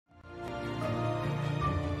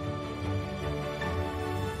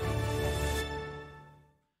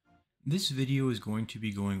This video is going to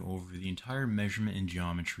be going over the entire measurement and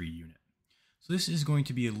geometry unit. So this is going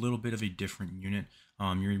to be a little bit of a different unit.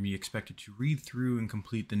 You're going to be expected to read through and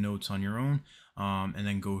complete the notes on your own, and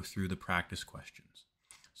then go through the practice questions.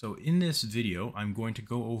 So in this video, I'm going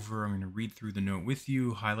to read through the note with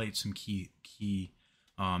you, highlight some key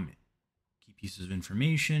pieces of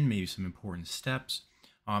information, maybe some important steps,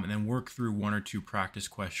 and then work through one or two practice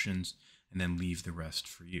questions, and then leave the rest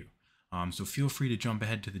for you. So feel free to jump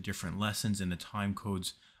ahead to the different lessons and the time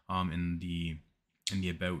codes in the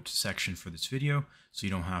about section for this video, so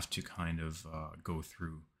you don't have to kind of go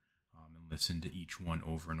through and listen to each one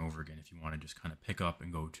over and over again if you want to just kind of pick up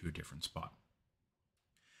and go to a different spot.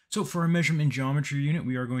 So for our measurement geometry unit,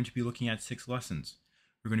 we are going to be looking at 6 lessons.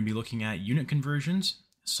 We're going to be looking at unit conversions,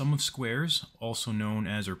 sum of squares, also known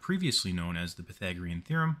as or previously known as the Pythagorean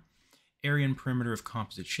theorem, area and perimeter of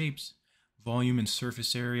composite shapes, volume and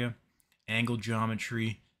surface area, angle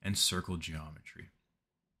geometry, and circle geometry.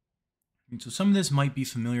 And so some of this might be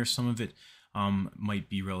familiar, some of it might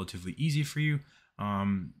be relatively easy for you,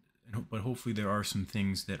 but hopefully there are some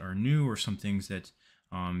things that are new or some things that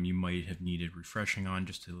you might have needed refreshing on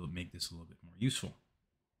just to make this a little bit more useful.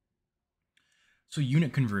 So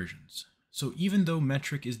unit conversions. So even though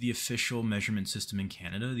metric is the official measurement system in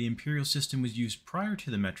Canada, the imperial system was used prior to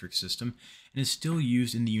the metric system and is still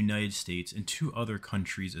used in the United States and 2 other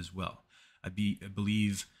countries as well. I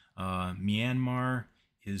believe Myanmar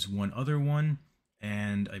is one other one,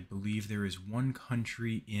 and I believe there is one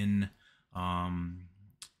country in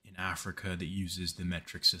Africa that uses the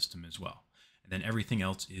metric system as well. And then everything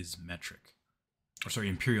else is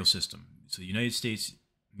imperial system. So the United States,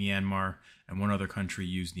 Myanmar, and one other country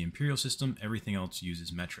use the imperial system. Everything else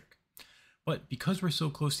uses metric. But because we're so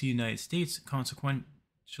close to the United States,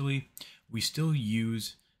 consequentially, we still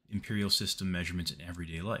use imperial system measurements in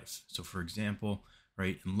everyday life. So for example,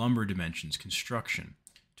 right, in lumber dimensions, construction,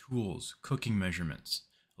 tools, cooking measurements,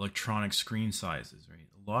 electronic screen sizes, right?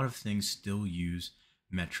 A lot of things still use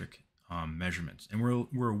metric measurements, and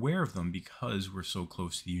we're aware of them because we're so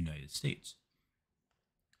close to the United States.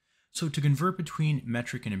 So to convert between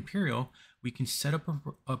metric and imperial, we can set up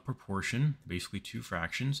a proportion, basically 2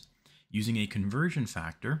 fractions, using a conversion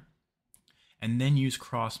factor, and then use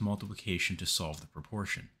cross multiplication to solve the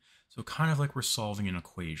proportion. So kind of like we're solving an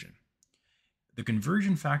equation. The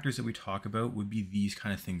conversion factors that we talk about would be these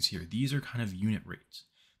kind of things here. These are kind of unit rates.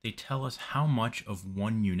 They tell us how much of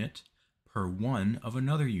one unit per one of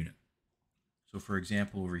another unit. So for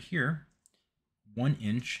example, over here, 1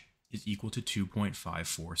 inch is equal to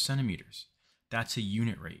 2.54 centimeters. That's a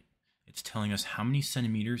unit rate. It's telling us how many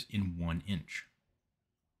centimeters in 1 inch.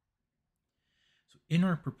 So in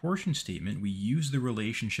our proportion statement, we use the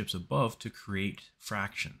relationships above to create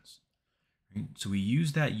fractions. Right? So we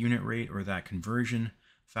use that unit rate or that conversion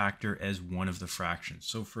factor as one of the fractions.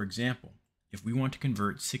 So for example, if we want to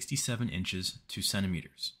convert 67 inches to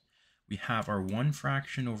centimeters, we have our one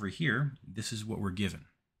fraction over here. This is what we're given.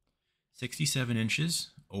 67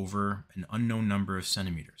 inches over an unknown number of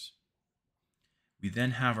centimeters. We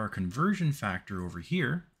then have our conversion factor over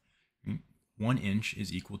here. 1 inch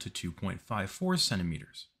is equal to 2.54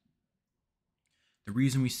 centimeters. The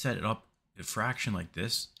reason we set it up a fraction like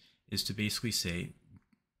this is to basically say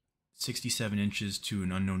 67 inches to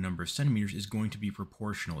an unknown number of centimeters is going to be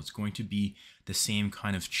proportional. It's going to be the same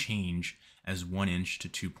kind of change as 1 inch to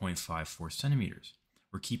 2.54 centimeters.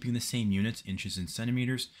 We're keeping the same units, inches and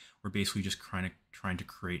centimeters. We're basically just trying to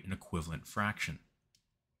create an equivalent fraction,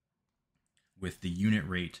 with the unit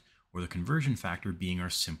rate or the conversion factor being our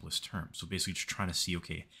simplest term. So basically just trying to see,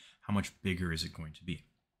 okay, how much bigger is it going to be?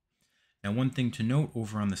 Now, one thing to note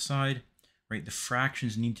over on the side, right, the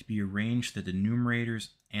fractions need to be arranged that the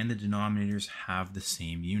numerators and the denominators have the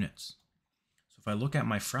same units. So if I look at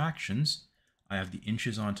my fractions, I have the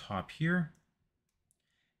inches on top here,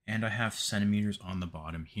 and I have centimeters on the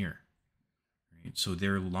bottom here. Right? So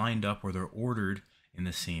they're lined up or they're ordered in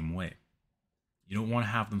the same way. You don't want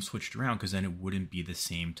to have them switched around because then it wouldn't be the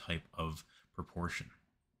same type of proportion.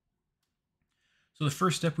 So the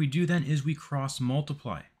first step we do then is we cross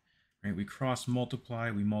multiply. Right? We cross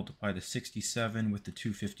multiply, we multiply the 67 with the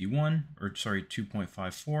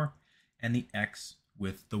 2.54, and the x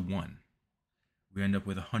with the 1. We end up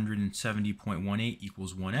with 170.18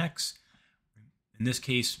 equals 1x. In this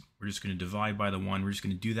case, we're just going to divide by the 1. We're just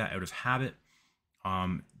going to do that out of habit.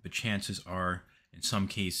 But chances are, in some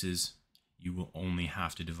cases, you will only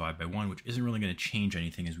have to divide by 1, which isn't really going to change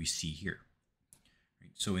anything as we see here.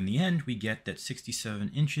 Right? So in the end, we get that 67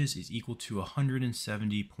 inches is equal to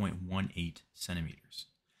 170.18 centimeters.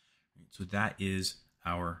 Right? So that is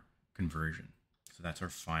our conversion. So that's our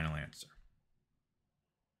final answer.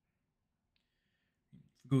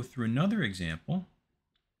 go through another example,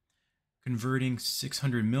 converting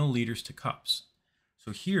 600 milliliters to cups.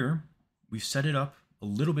 So here we've set it up a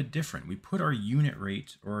little bit different. We put our unit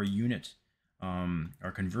rate or our unit,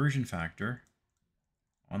 our conversion factor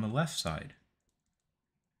on the left side.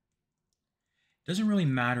 It doesn't really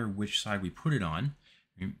matter which side we put it on.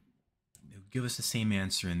 It'll give us the same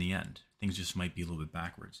answer in the end. Things just might be a little bit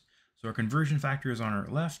backwards. So our conversion factor is on our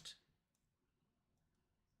left.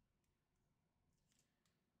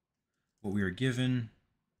 What we are given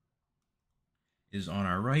is on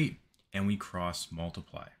our right, and we cross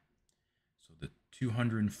multiply. So the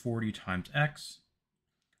 240 times x,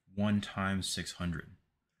 1 times 600.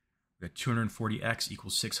 We got 240x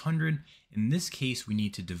equals 600. In this case, we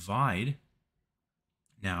need to divide.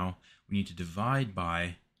 Now, we need to divide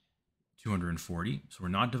by 240. So we're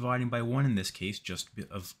not dividing by 1 in this case, just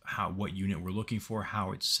of what unit we're looking for,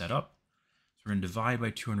 how it's set up. So we're going to divide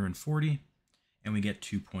by 240, and we get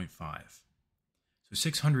 2.5. So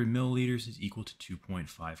 600 milliliters is equal to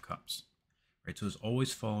 2.5 cups. Right? So it's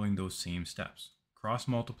always following those same steps. Cross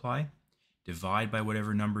multiply, divide by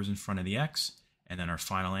whatever number is in front of the x, and then our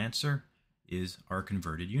final answer is our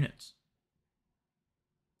converted units.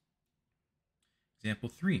 Example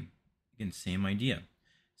 3. Again, same idea.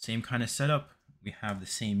 Same kind of setup. We have the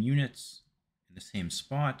same units in the same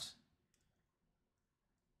spot.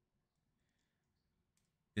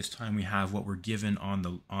 This time we have what we're given on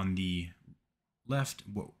the left,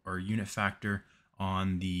 what our unit factor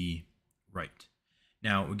on the right.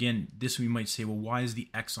 Now, again, this we might say, well, why is the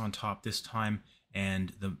x on top this time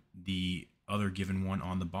and the other given one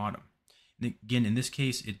on the bottom? And again, in this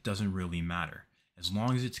case, it doesn't really matter as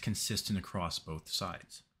long as it's consistent across both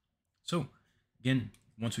sides. So again,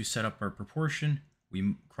 once we set up our proportion,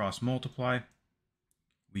 we cross multiply.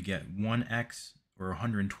 We get 1x, or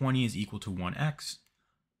 120 is equal to 1x.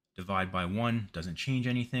 Divide by 1 doesn't change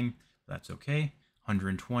anything. That's okay.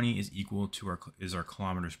 120 is equal to our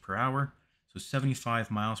kilometers per hour. So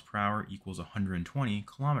 75 miles per hour equals 120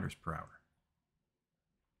 kilometers per hour.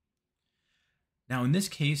 Now in this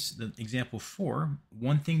case, the example 4,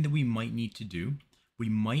 one thing that we might need to do, we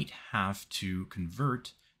might have to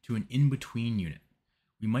convert to an in-between unit.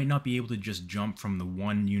 We might not be able to just jump from the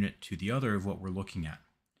one unit to the other of what we're looking at.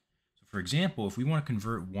 So for example, if we want to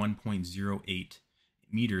convert 1.08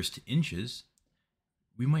 meters to inches,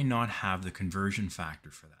 we might not have the conversion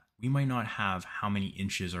factor for that. We might not have how many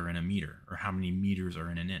inches are in a meter or how many meters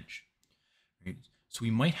are in an inch. Right? So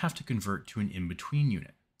we might have to convert to an in-between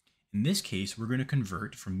unit. In this case, we're going to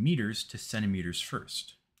convert from meters to centimeters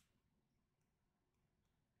first.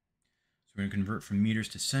 So we're going to convert from meters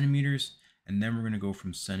to centimeters, and then we're going to go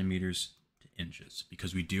from centimeters to inches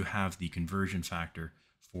because we do have the conversion factor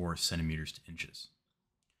for centimeters to inches.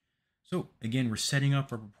 So again, we're setting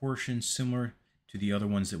up our proportions similar to the other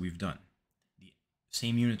ones that we've done. The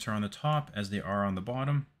same units are on the top as they are on the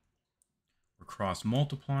bottom. We're cross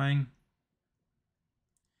multiplying. In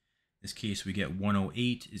this case, we get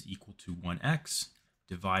 108 is equal to 1x.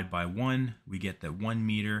 Divide by 1, we get that 1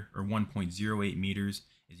 meter or 1.08 meters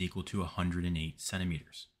is equal to 108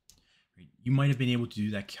 centimeters. You might have been able to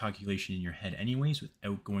do that calculation in your head anyways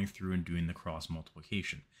without going through and doing the cross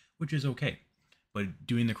multiplication, which is okay. But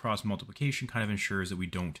doing the cross multiplication kind of ensures that we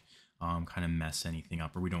don't kind of mess anything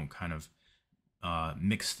up, or we don't kind of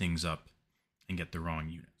mix things up and get the wrong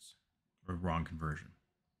units or wrong conversion.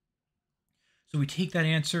 So we take that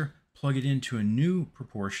answer, plug it into a new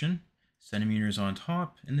proportion, centimeters on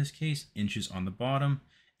top, in this case, inches on the bottom,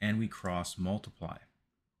 and we cross multiply.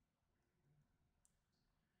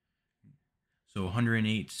 So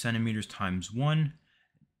 108 centimeters times 1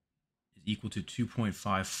 is equal to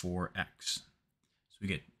 2.54x. So we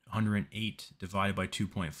get 108 divided by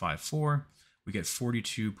 2.54. We get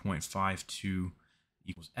 42.52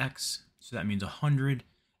 equals x. So that means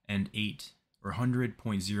 108 or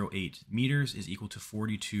 100.08 meters is equal to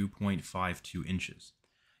 42.52 inches.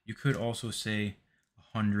 You could also say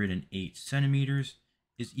 108 centimeters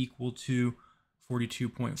is equal to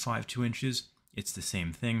 42.52 inches. It's the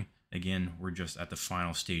same thing. Again, we're just at the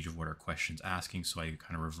final stage of what our question's asking, so I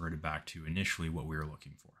kind of reverted back to initially what we were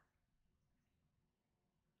looking for.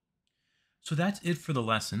 So that's it for the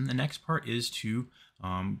lesson. The next part is to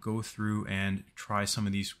go through and try some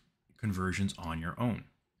of these conversions on your own.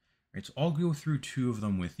 Right, so I'll go through 2 of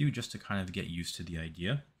them with you just to kind of get used to the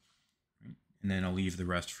idea, right? And then I'll leave the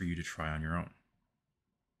rest for you to try on your own.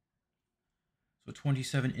 So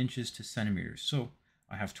 27 inches to centimeters. So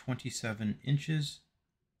I have 27 inches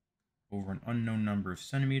over an unknown number of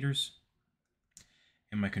centimeters,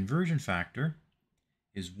 and my conversion factor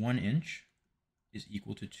is 1 inch is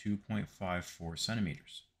equal to 2.54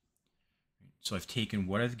 centimeters. So I've taken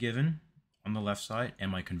what I've given on the left side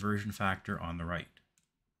and my conversion factor on the right.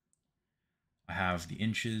 I have the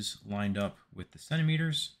inches lined up with the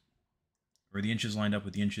centimeters, or the inches lined up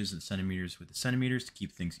with the inches and centimeters with the centimeters to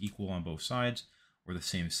keep things equal on both sides, or the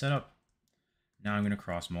same setup. Now I'm going to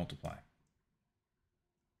cross multiply.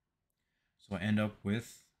 So I end up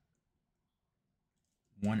with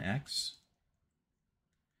 1x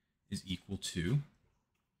is equal to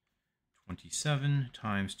 27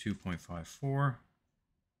 times 2.54.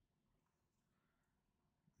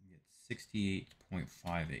 We get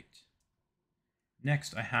 68.58.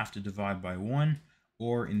 Next, I have to divide by 1,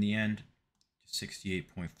 or in the end,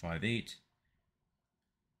 68.58.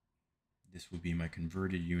 This would be my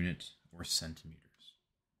converted unit, or centimeters.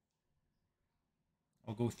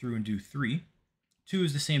 I'll go through and do 3. 2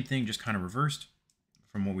 is the same thing, just kind of reversed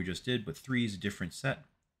from what we just did, but 3 is a different set.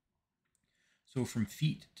 So from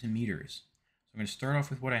feet to meters. So I'm going to start off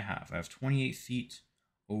with what I have. I have 28 feet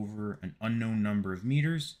over an unknown number of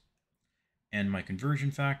meters, and my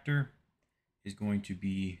conversion factor is going to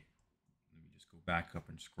be, let me just go back up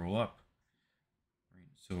and scroll up. Right,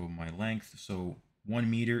 so my length, so 1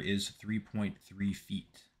 meter is 3.3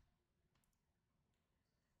 feet.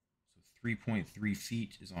 So 3.3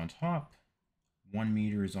 feet is on top, 1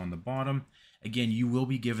 meter is on the bottom. Again, you will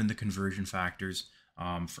be given the conversion factors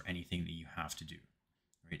for anything that you have to do.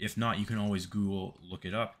 Right? If not, you can always Google, look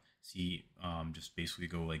it up, see, just basically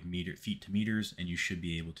go like feet to meters, and you should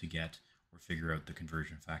be able to get or figure out the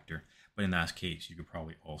conversion factor. But in that case, you could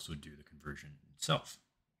probably also do the conversion itself.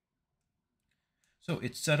 So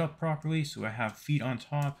it's set up properly. So I have feet on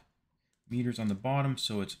top, meters on the bottom,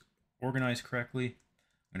 so it's organized correctly.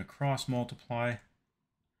 I'm going to cross multiply.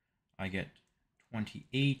 I get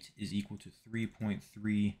 28 is equal to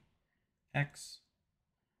 3.3x.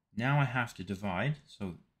 Now I have to divide.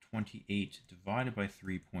 So 28 divided by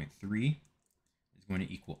 3.3 is going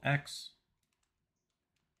to equal x.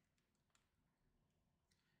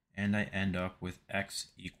 And I end up with x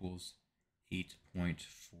equals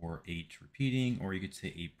 8.48 repeating, or you could say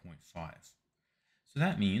 8.5. So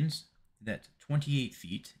that means that 28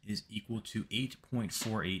 feet is equal to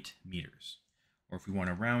 8.48 meters. Or if we want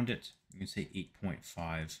to round it, we can say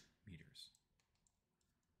 8.5 meters.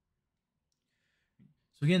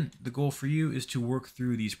 So again, the goal for you is to work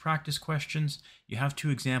through these practice questions. You have 2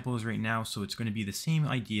 examples right now, so it's going to be the same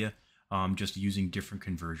idea, just using different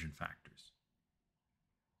conversion factors.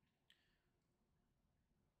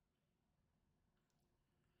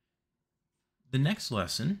 The next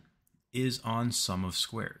lesson is on sum of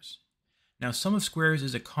squares. Now, sum of squares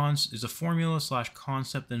is a formula /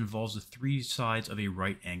 concept that involves the 3 sides of a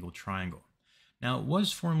right-angled triangle. Now, it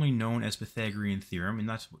was formerly known as Pythagorean theorem, and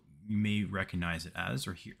that's what you may recognize it as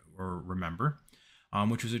or remember,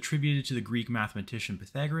 which was attributed to the Greek mathematician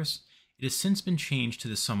Pythagoras. It has since been changed to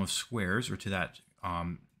the sum of squares, or to that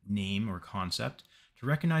name or concept, to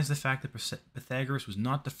recognize the fact that Pythagoras was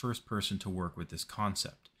not the first person to work with this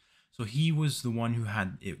concept. So he was the one who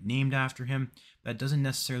had it named after him. That doesn't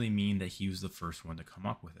necessarily mean that he was the first one to come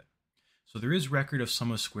up with it. So there is record of sum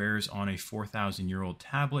of squares on a 4,000-year-old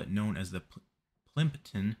tablet known as the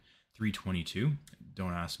Plimpton 322.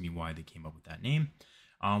 Don't ask me why they came up with that name,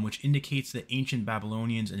 which indicates that ancient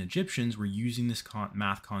Babylonians and Egyptians were using this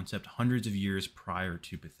math concept hundreds of years prior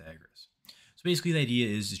to Pythagoras. So basically the idea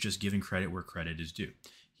is just giving credit where credit is due.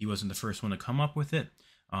 He wasn't the first one to come up with it.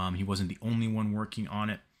 He wasn't the only one working on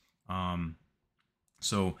it.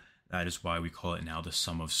 So that is why we call it now the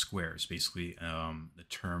sum of squares, basically the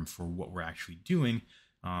term for what we're actually doing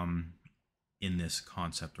in this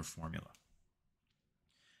concept or formula.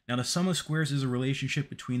 Now, the sum of squares is a relationship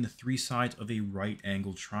between the 3 sides of a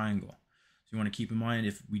right-angled triangle. So you want to keep in mind,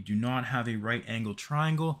 if we do not have a right-angled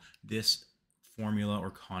triangle, this formula or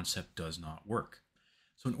concept does not work.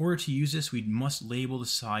 So in order to use this, we must label the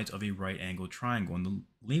sides of a right-angled triangle. And the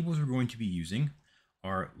labels we're going to be using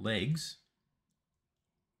are legs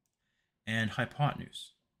and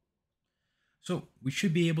hypotenuse. So we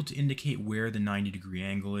should be able to indicate where the 90-degree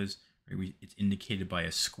angle is. It's indicated by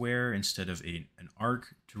a square instead of an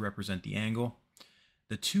arc to represent the angle.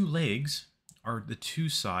 The 2 legs are the 2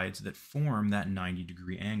 sides that form that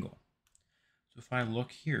 90-degree angle. So if I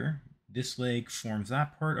look here, this leg forms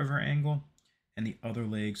that part of our angle, and the other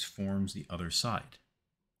legs forms the other side.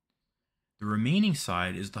 The remaining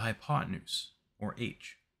side is the hypotenuse, or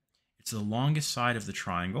H. It's the longest side of the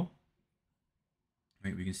triangle.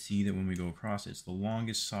 Right, we can see that when we go across, it's the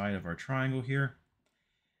longest side of our triangle here.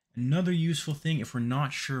 Another useful thing, if we're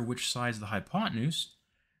not sure which side is the hypotenuse,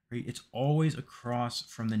 right, it's always across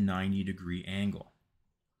from the 90-degree angle.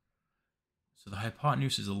 So the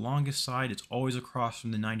hypotenuse is the longest side. It's always across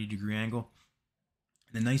from the 90-degree angle.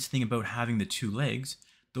 And the nice thing about having the two legs,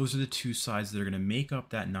 those are the two sides that are going to make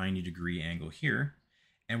up that 90-degree angle here.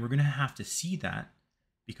 And we're going to have to see that,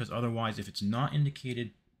 because otherwise, if it's not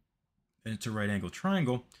indicated and it's a right angle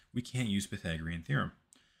triangle, we can't use Pythagorean theorem,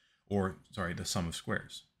 or sorry, the sum of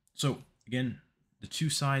squares. So again, the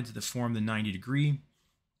two sides that form the 90-degree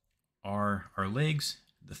are our legs.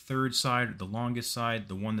 The third side, the longest side,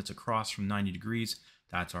 the one that's across from 90 degrees,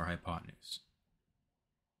 that's our hypotenuse.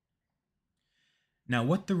 Now,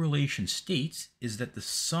 what the relation states is that the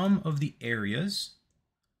sum of the areas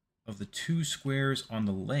of the two squares on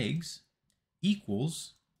the legs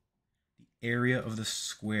equals the area of the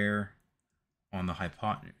square on the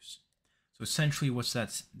hypotenuse. So essentially what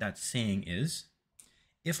that's saying is,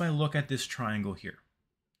 if I look at this triangle here,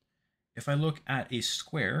 if I look at a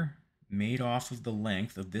square made off of the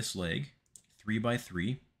length of this leg, 3 by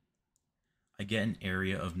 3, I get an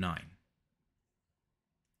area of 9.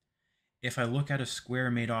 If I look at a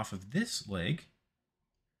square made off of this leg,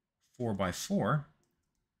 4 by 4,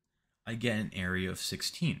 I get an area of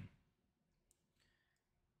 16.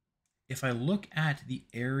 If I look at the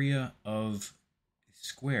area of a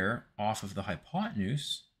square off of the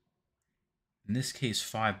hypotenuse, in this case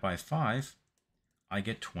 5 by 5, I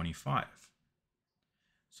get 25.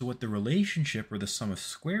 So what the relationship or the sum of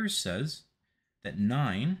squares says, that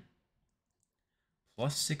 9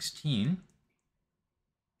 plus 16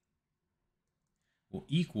 will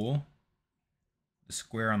equal the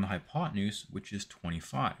square on the hypotenuse, which is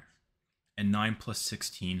 25. And 9 plus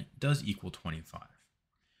 16 does equal 25.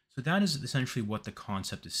 So that is essentially what the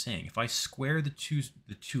concept is saying. If I square the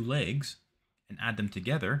two legs and add them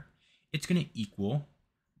together, it's going to equal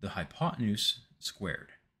the hypotenuse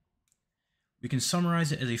squared. We can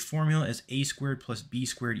summarize it as a formula as a squared plus b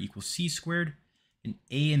squared equals c squared. And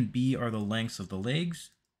a and b are the lengths of the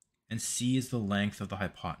legs, and c is the length of the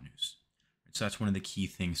hypotenuse. So that's one of the key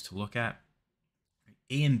things to look at.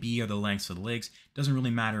 A and B are the lengths of the legs. It doesn't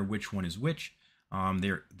really matter which one is which.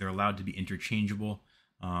 They're allowed to be interchangeable,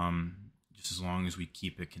 just as long as we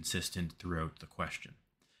keep it consistent throughout the question.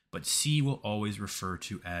 But C will always refer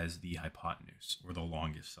to as the hypotenuse, or the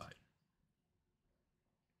longest side.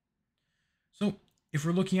 So if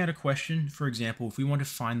we're looking at a question, for example, if we want to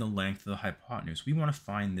find the length of the hypotenuse, we want to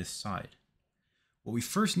find this side. What we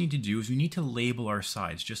first need to do is we need to label our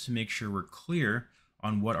sides just to make sure we're clear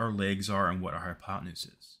on what our legs are and what our hypotenuse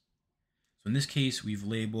is. So in this case, we've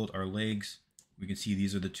labeled our legs. We can see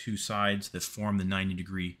these are the two sides that form the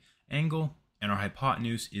 90-degree angle, and our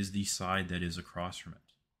hypotenuse is the side that is across from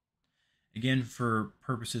it. Again, for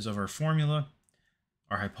purposes of our formula,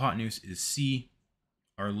 our hypotenuse is C.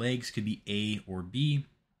 Our legs could be A or B.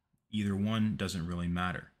 Either one doesn't really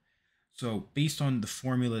matter. So based on the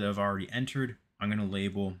formula that I've already entered, I'm going to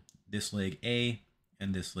label this leg A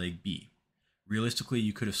and this leg B. Realistically,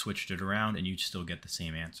 you could have switched it around and you'd still get the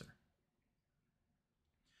same answer.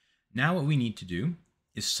 Now what we need to do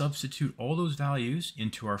is substitute all those values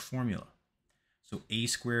into our formula. So a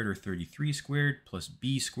squared or 33 squared plus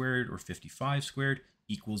b squared or 55 squared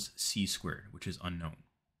equals c squared, which is unknown.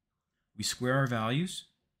 We square our values.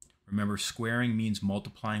 Remember, squaring means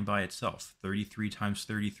multiplying by itself. 33 times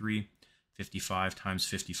 33, 55 times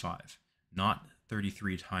 55. Not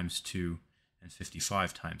 33 times 2 and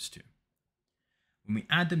 55 times 2. When we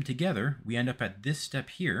add them together, we end up at this step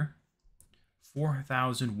here,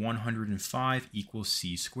 4,105 equals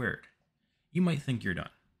c squared. You might think you're done.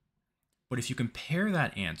 But if you compare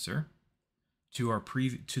that answer to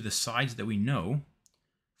the sides that we know,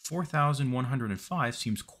 4,105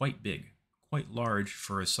 seems quite big, quite large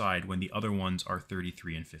for a side when the other ones are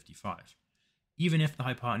 33 and 55, even if the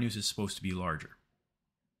hypotenuse is supposed to be larger.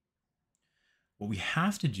 What we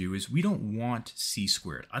have to do is we don't want c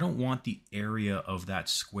squared. I don't want the area of that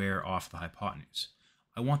square off the hypotenuse.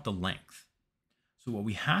 I want the length. So what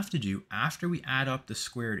we have to do after we add up the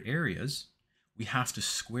squared areas, we have to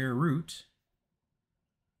square root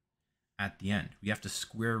at the end. We have to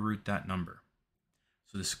square root that number.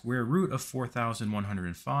 So the square root of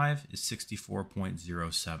 4,105 is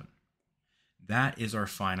 64.07. That is our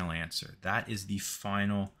final answer. That is the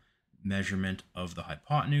final measurement of the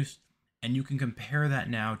hypotenuse. And you can compare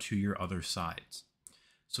that now to your other sides.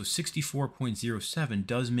 So 64.07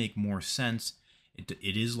 does make more sense.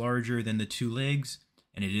 It is larger than the two legs,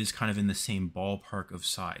 and it is kind of in the same ballpark of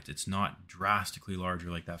sides. It's not drastically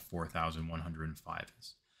larger like that 4,105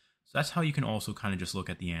 is. So that's how you can also kind of just look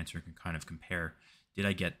at the answer and kind of compare. Did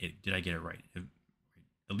I get it right?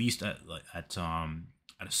 At least at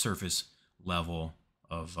a surface level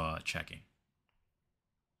of checking.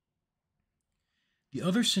 The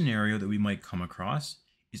other scenario that we might come across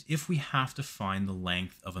is if we have to find the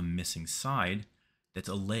length of a missing side that's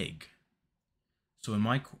a leg. So in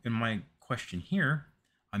my question here,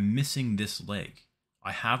 I'm missing this leg.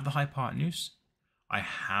 I have the hypotenuse, I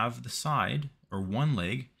have the side, or one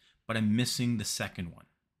leg, but I'm missing the second one.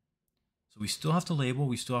 So we still have to label,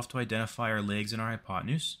 we still have to identify our legs and our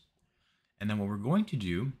hypotenuse. And then what we're going to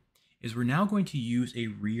do is we're now going to use a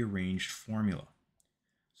rearranged formula.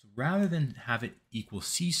 So rather than have it equal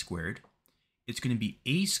c squared, it's going to be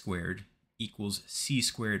a squared equals c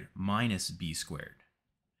squared minus b squared.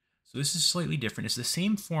 So this is slightly different. It's the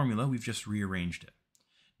same formula, we've just rearranged it.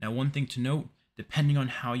 Now one thing to note, depending on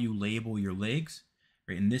how you label your legs,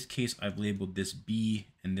 right, in this case I've labeled this b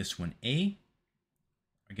and this one a.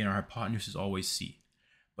 Again, our hypotenuse is always c.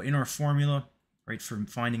 But in our formula, right, for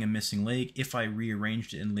finding a missing leg, if I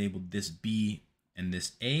rearranged it and labeled this b and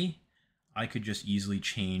this a, I could just easily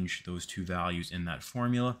change those two values in that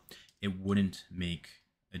formula. It wouldn't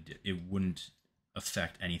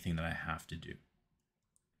affect anything that I have to do.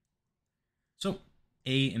 So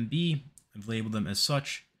a and b, I've labeled them as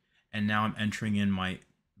such, and now I'm entering in my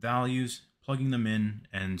values, plugging them in,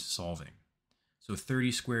 and solving. So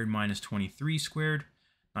 30 squared minus 23 squared,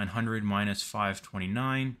 900 minus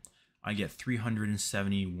 529, I get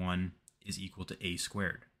 371 is equal to a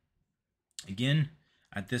squared. Again,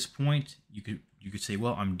 at this point, you could say,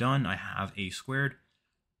 well, I'm done, I have a squared.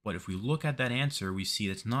 But if we look at that answer, we see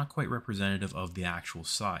it's not quite representative of the actual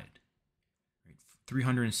side.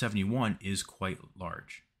 371 is quite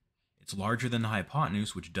large. It's larger than the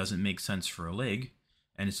hypotenuse, which doesn't make sense for a leg,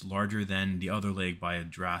 and it's larger than the other leg by a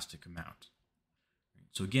drastic amount.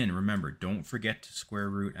 So again, remember, don't forget to square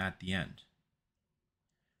root at the end.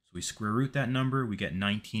 So we square root that number, we get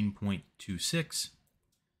 19.26.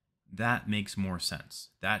 That makes more sense.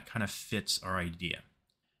 That kind of fits our idea.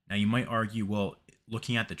 Now you might argue, well,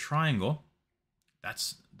 looking at the triangle,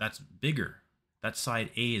 that's bigger. That side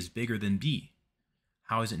A is bigger than B.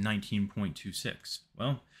 How is it 19.26?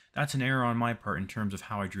 Well, that's an error on my part in terms of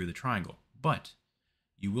how I drew the triangle. But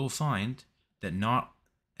you will find that not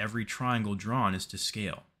every triangle drawn is to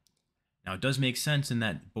scale. Now it does make sense in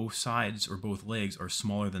that both sides or both legs are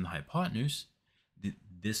smaller than the hypotenuse.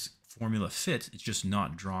 This formula fits, it's just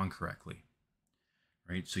not drawn correctly.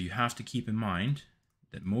 Right? So you have to keep in mind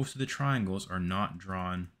that most of the triangles are not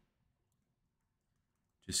drawn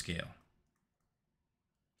to scale.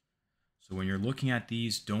 So when you're looking at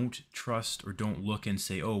these, don't trust or don't look and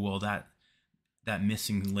say, oh, well, that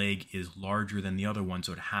missing leg is larger than the other one,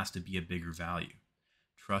 so it has to be a bigger value.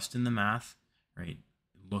 Trust in the math, right?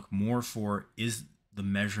 Look more for, is the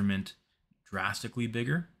measurement drastically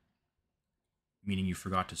bigger? Meaning you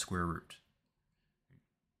forgot to square root.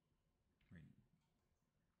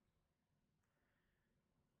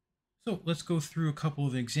 So let's go through a couple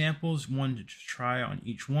of examples, one to just try on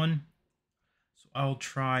each one. So I'll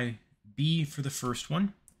try B for the first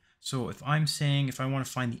one. So if I'm saying, if I want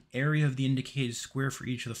to find the area of the indicated square for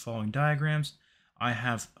each of the following diagrams, I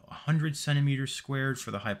have 100 centimeters squared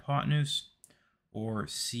for the hypotenuse, or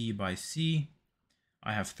C by C.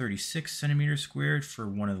 I have 36 centimeters squared for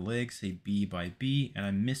one of the legs, say B by B, and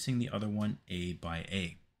I'm missing the other one, A by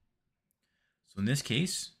A. So in this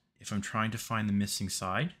case, if I'm trying to find the missing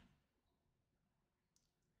side,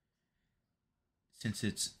 since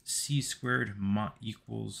it's C squared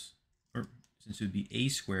equals, or since it would be A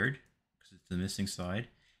squared, because it's the missing side,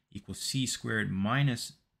 equals C squared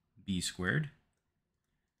minus B squared,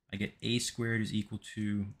 I get A squared is equal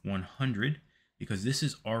to 100, because this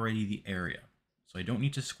is already the area. So I don't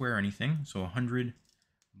need to square anything. So 100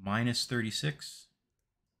 minus 36,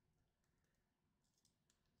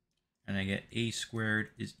 and I get A squared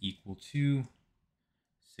is equal to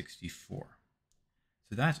 64.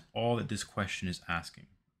 So that's all that this question is asking.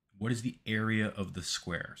 What is the area of the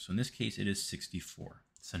square? So in this case, it is 64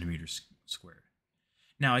 centimeters squared.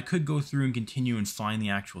 Now I could go through and continue and find the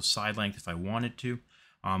actual side length if I wanted to,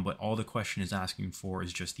 but all the question is asking for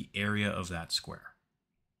is just the area of that square.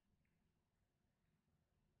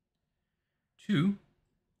 2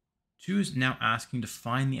 is now asking to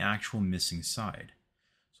find the actual missing side.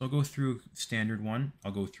 So I'll go through standard one,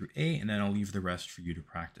 I'll go through A, and then I'll leave the rest for you to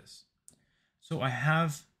practice. So I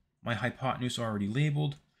have my hypotenuse already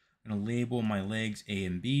labeled. I'm going to label my legs A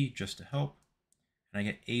and B just to help. And I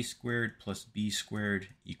get A squared plus B squared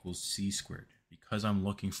equals C squared because I'm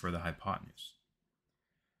looking for the hypotenuse.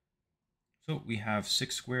 So we have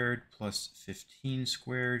 6 squared plus 15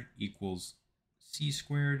 squared equals C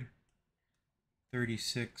squared.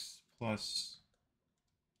 36 plus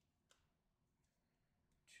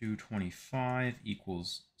 225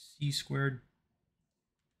 equals C squared.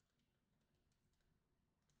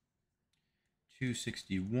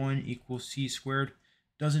 261 equals c squared.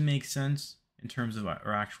 Doesn't make sense in terms of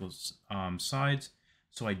our actual sides.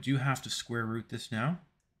 So I do have to square root this now.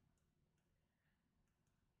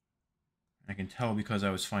 I can tell because I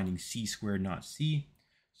was finding c squared, not c.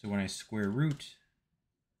 So when I square root,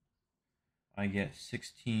 I get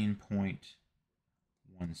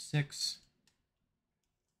 16.16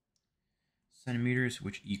 centimeters,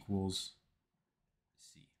 which equals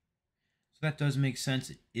c. So that does make sense.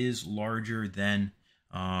 It is larger than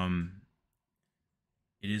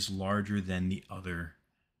the other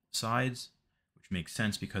sides, which makes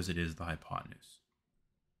sense because it is the hypotenuse.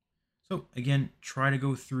 So again, try to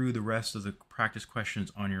go through the rest of the practice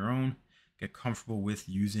questions on your own. Get comfortable with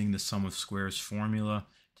using the sum of squares formula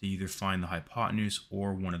to either find the hypotenuse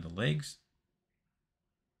or one of the legs.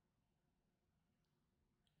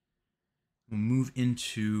 We'll move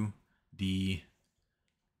into the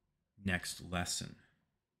next lesson.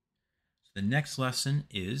 So the next lesson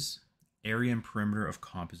is area and perimeter of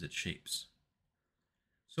composite shapes.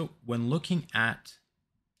 So when looking at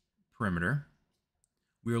perimeter,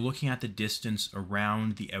 we are looking at the distance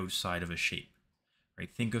around the outside of a shape. Right?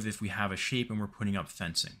 Think of if we have a shape and we're putting up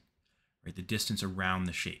fencing. Right? The distance around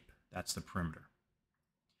the shape, that's the perimeter.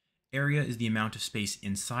 Area is the amount of space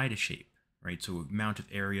inside a shape, right? So amount of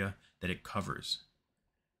area that it covers.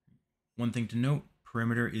 One thing to note,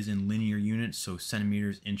 perimeter is in linear units, so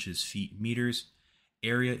centimeters, inches, feet, meters.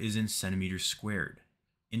 Area is in centimeters squared,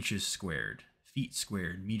 inches squared, feet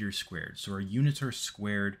squared, meters squared. So our units are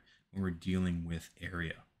squared when we're dealing with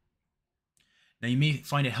area. Now you may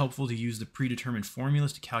find it helpful to use the predetermined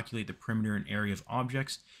formulas to calculate the perimeter and area of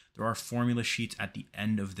objects. There are formula sheets at the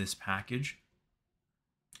end of this package.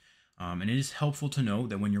 And it is helpful to know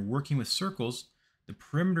that when you're working with circles, the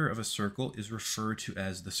perimeter of a circle is referred to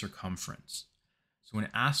as the circumference. So when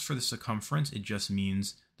it asks for the circumference, it just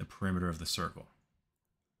means the perimeter of the circle.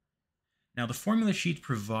 Now the formula sheets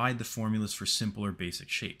provide the formulas for simpler basic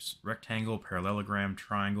shapes: rectangle, parallelogram,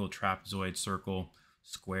 triangle, trapezoid, circle,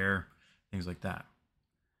 square, things like that.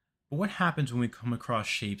 But what happens when we come across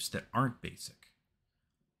shapes that aren't basic?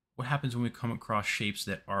 What happens when we come across shapes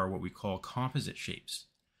that are what we call composite shapes?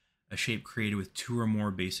 A shape created with two or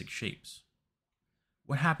more basic shapes.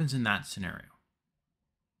 What happens in that scenario?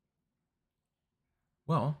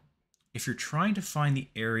 Well, if you're trying to find the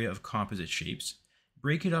area of composite shapes,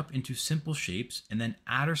 break it up into simple shapes and then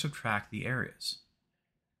add or subtract the areas.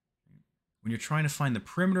 When you're trying to find the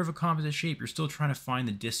perimeter of a composite shape, you're still trying to find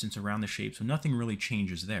the distance around the shape, so nothing really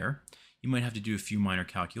changes there. You might have to do a few minor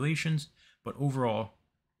calculations, but overall,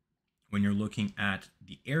 when you're looking at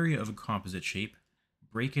the area of a composite shape,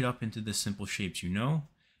 break it up into the simple shapes you know,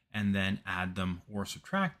 and then add them or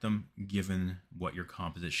subtract them given what your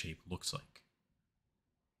composite shape looks like.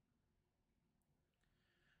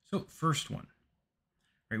 So first one,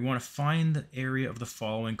 right, we want to find the area of the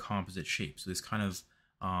following composite shapes. So this kind of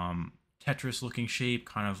Tetris looking shape,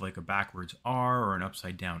 kind of like a backwards R or an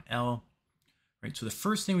upside down L. Right? So the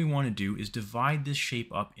first thing we want to do is divide this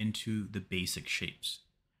shape up into the basic shapes.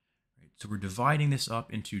 Right? So we're dividing this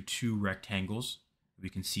up into two rectangles. We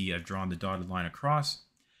can see I've drawn the dotted line across.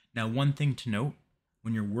 Now one thing to note,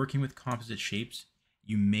 when you're working with composite shapes,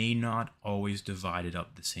 you may not always divide it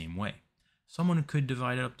up the same way. Someone could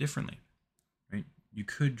divide it up differently. Right? You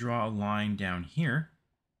could draw a line down here,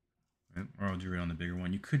 right? Or I'll do it on the bigger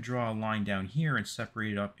one. You could draw a line down here and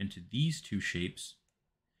separate it up into these two shapes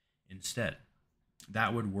instead.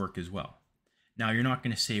 That would work as well. Now you're not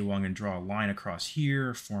going to say, well, I'm going to draw a line across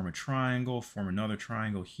here, form a triangle, form another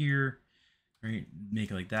triangle here, right?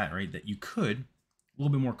 Make it like that, right? That you could, a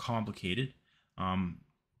little bit more complicated,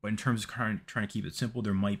 but in terms of trying to keep it simple,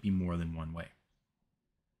 there might be more than one way.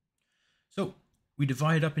 So we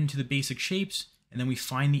divide it up into the basic shapes, and then we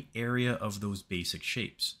find the area of those basic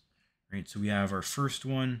shapes. Right? So we have our first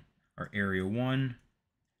one, our area 1,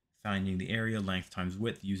 finding the area, length times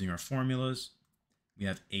width, using our formulas. We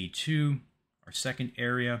have A2, our second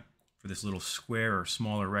area for this little square or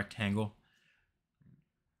smaller rectangle.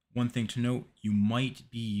 One thing to note, you might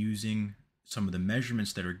be using some of the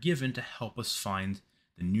measurements that are given to help us find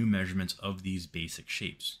the new measurements of these basic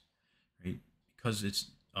shapes. Right? Because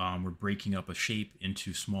it's we're breaking up a shape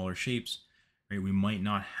into smaller shapes, right? We might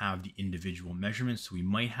not have the individual measurements, so we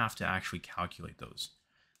might have to actually calculate those.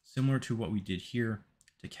 Similar to what we did here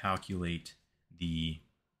to calculate the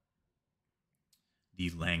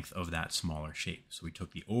length of that smaller shape. So we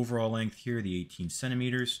took the overall length here, the 18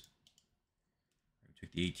 centimeters. We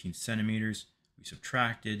took the 18 centimeters, we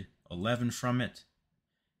subtracted 11 from it,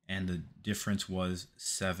 and the difference was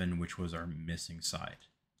 7, which was our missing side.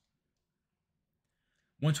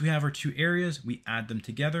 Once we have our two areas, we add them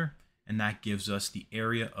together, and that gives us the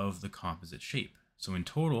area of the composite shape. So in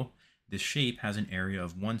total, this shape has an area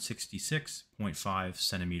of 166.5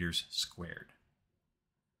 centimeters squared.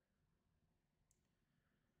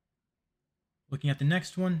 Looking at the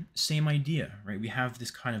next one, same idea, right? We have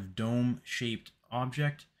this kind of dome-shaped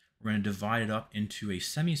object. We're going to divide it up into a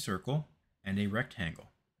semicircle and a rectangle.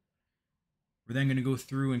 We're then going to go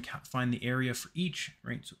through and find the area for each,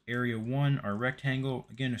 right? So area 1, our rectangle,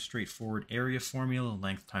 again, a straightforward area formula,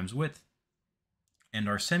 length times width. And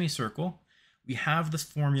our semicircle, we have the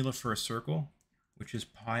formula for a circle, which is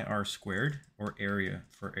pi r squared, or area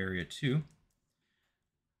for area 2.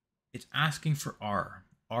 It's asking for r.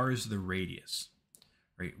 R is the radius,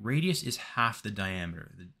 right? Radius is half the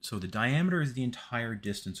diameter. So the diameter is the entire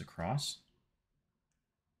distance across.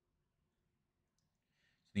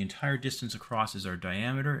 The entire distance across is our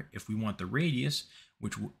diameter. If we want the radius,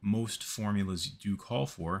 which most formulas do call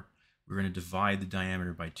for, we're going to divide the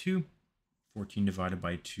diameter by 2. 14 divided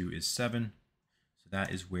by 2 is 7. So that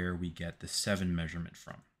is where we get the 7 measurement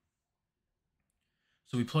from.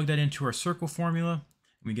 So we plug that into our circle formula.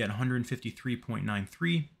 We get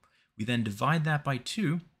 153.93. We then divide that by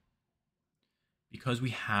 2 because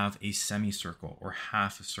we have a semicircle or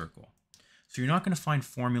half a circle. So you're not going to find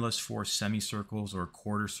formulas for semicircles or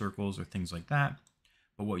quarter circles or things like that.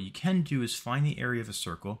 But what you can do is find the area of a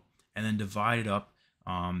circle and then divide it up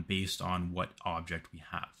based on what object we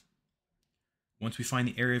have. Once we find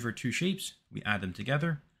the area of our two shapes, we add them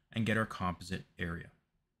together and get our composite area.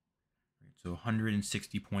 So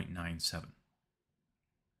 160.97.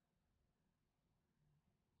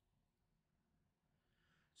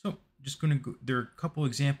 So just going to go, there are a couple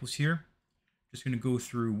examples here. Just going to go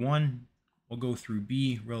through one. We'll go through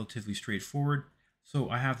B, relatively straightforward. So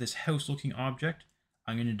I have this house looking object.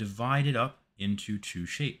 I'm going to divide it up into two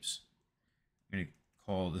shapes. I'm going to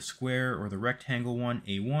call the square or the rectangle one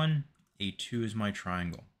A1. A2 is my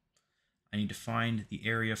triangle. I need to find the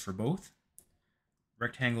area for both.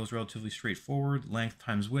 Rectangle is relatively straightforward. Length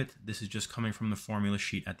times width. This is just coming from the formula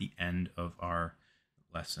sheet at the end of our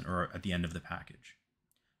lesson or at the end of the package.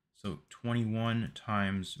 So 21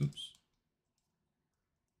 times,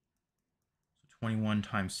 21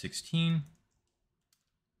 times 16,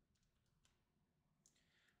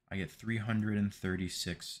 I get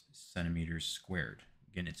 336 centimeters squared.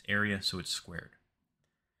 Again, it's area, so it's squared.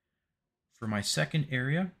 For my second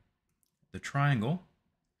area, the triangle,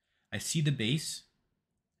 I see the base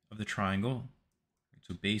of the triangle.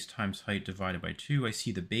 So base times height divided by 2. I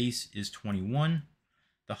see the base is 21.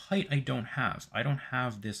 The height I don't have. I don't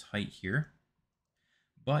have this height here,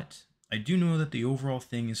 but I do know that the overall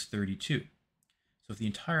thing is 32. So if the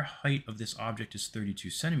entire height of this object is 32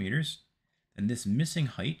 centimeters, then this missing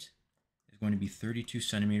height is going to be 32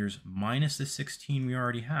 centimeters minus the 16 we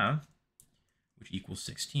already have, which equals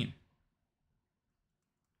 16.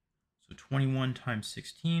 So 21 times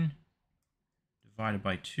 16 divided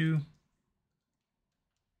by 2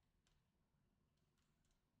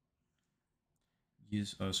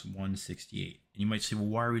 gives us 168. And you might say, well,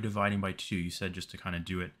 why are we dividing by 2? You said just to kind of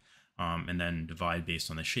do it and then divide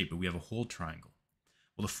based on the shape, but we have a whole triangle.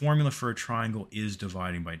 Well, the formula for a triangle is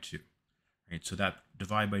dividing by 2. Right? So that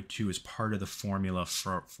divide by 2 is part of the formula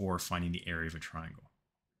for finding the area of a triangle.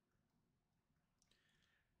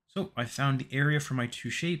 So I found the area for my two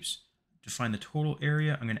shapes. To find the total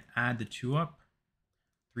area, I'm going to add the two up.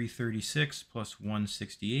 336 plus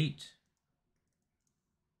 168.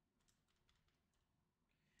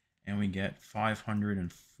 And we get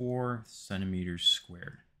 504 centimeters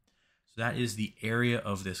squared. So that is the area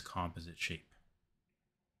of this composite shape.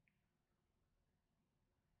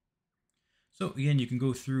 So again, you can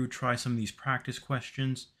go through, try some of these practice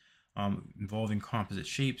questions involving composite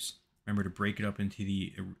shapes. Remember to break it up into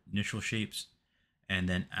the initial shapes and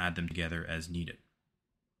then add them together as needed.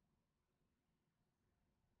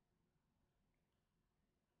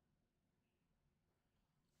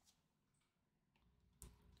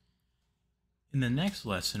 In the next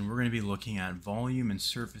lesson, we're going to be looking at volume and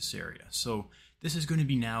surface area. So this is going to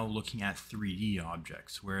be now looking at 3D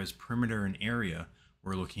objects, whereas perimeter and area,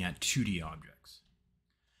 we're looking at 2D objects.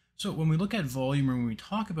 So when we look at volume, or when we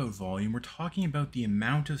talk about volume, we're talking about the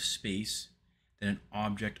amount of space that an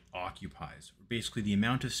object occupies, or basically the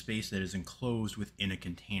amount of space that is enclosed within a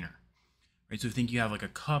container. Right? So think you have like a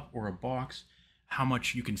cup or a box, how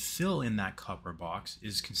much you can fill in that cup or box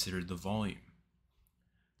is considered the volume.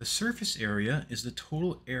 The surface area is the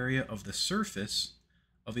total area of the surface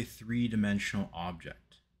of a three-dimensional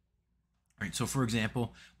object. Right? So for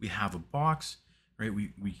example, we have a box, right?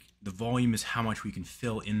 The volume is how much we can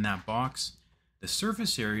fill in that box. The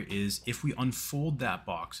surface area is if we unfold that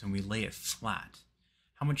box and we lay it flat,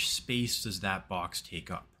 how much space does that box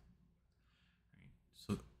take up?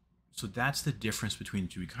 So that's the difference between the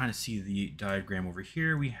two. We kind of see the diagram over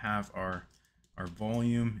here. We have our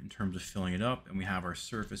volume in terms of filling it up, and we have our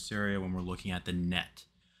surface area when we're looking at the net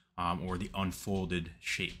or the unfolded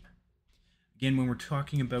shape. Again, when we're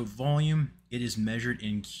talking about volume, it is measured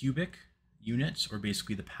in cubic units, or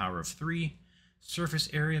basically the power of 3. Surface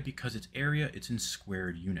area, because it's area, it's in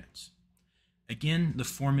squared units. Again, the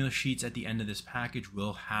formula sheets at the end of this package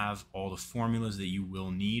will have all the formulas that you will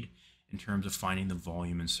need in terms of finding the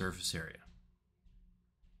volume and surface area.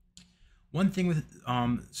 One thing with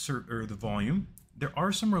the volume, there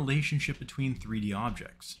are some relationship between 3D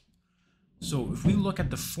objects. So if we look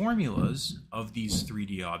at the formulas of these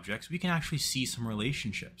 3D objects, we can actually see some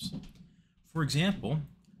relationships. For example,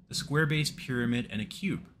 the square-based pyramid and a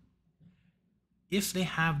cube. If they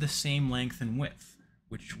have the same length and width,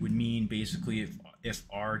 which would mean basically if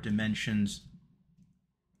our dimensions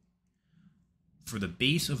for the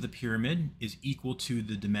base of the pyramid is equal to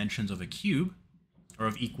the dimensions of a cube, or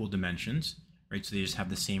of equal dimensions, right? So they just have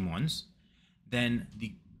the same ones. Then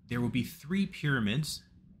there will be 3 pyramids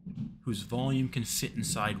whose volume can fit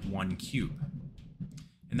inside 1 cube.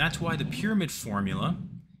 And that's why the pyramid formula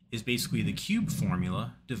is basically the cube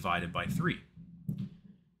formula divided by 3.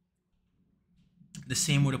 The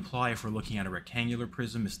same would apply if we're looking at a rectangular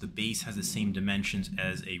prism. If the base has the same dimensions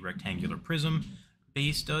as a rectangular prism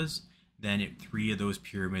base does, then 3 of those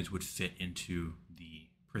pyramids would fit into the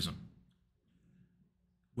prism.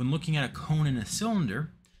 When looking at a cone and a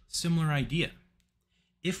cylinder, similar idea.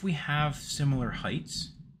 If we have similar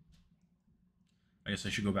heights, I guess I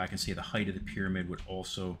should go back and say the height of the pyramid would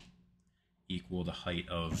also equal the height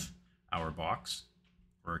of our box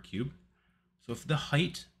or our cube. So if the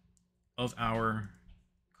height of our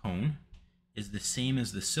cone is the same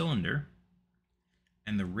as the cylinder,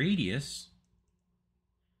 and the radius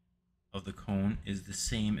of the cone is the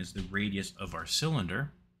same as the radius of our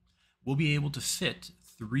cylinder, we'll be able to fit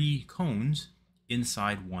 3 cones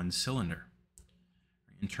inside 1 cylinder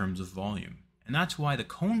in terms of volume. And that's why the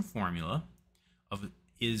cone formula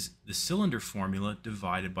is the cylinder formula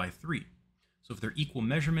divided by 3. So if they're equal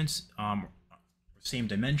measurements, same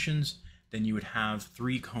dimensions, then you would have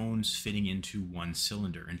 3 cones fitting into 1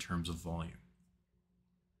 cylinder in terms of volume.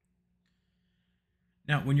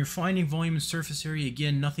 Now, when you're finding volume and surface area,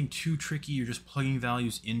 again, nothing too tricky. You're just plugging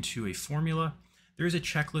values into a formula. There is a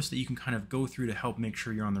checklist that you can kind of go through to help make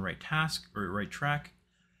sure you're on the right task or right track.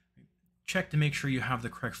 Check to make sure you have the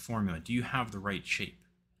correct formula. Do you have the right shape?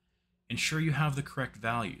 Ensure you have the correct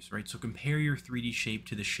values, right? So compare your 3D shape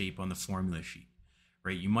to the shape on the formula sheet,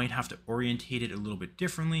 right? You might have to orientate it a little bit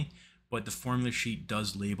differently, but the formula sheet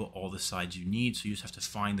does label all the sides you need, so you just have to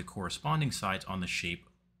find the corresponding sides on the shape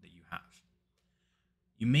that you have.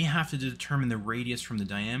 You may have to determine the radius from the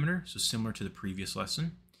diameter, so similar to the previous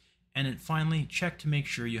lesson. And then finally, check to make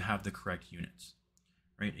sure you have the correct units,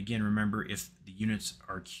 right? Again, remember if the units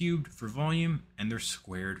are cubed for volume and they're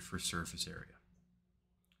squared for surface area.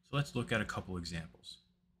 So let's look at a couple examples.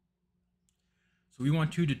 So we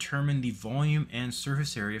want to determine the volume and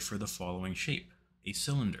surface area for the following shape, a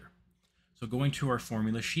cylinder. So going to our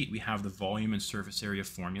formula sheet, we have the volume and surface area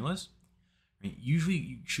formulas. Right? Usually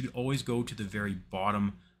you should always go to the very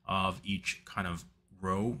bottom of each kind of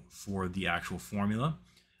row for the actual formula.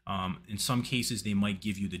 In some cases, they might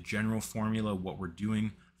give you the general formula, what we're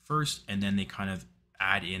doing first, and then they kind of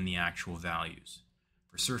add in the actual values.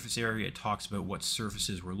 For surface area, it talks about what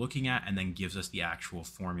surfaces we're looking at and then gives us the actual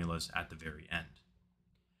formulas at the very end.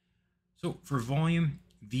 So for volume,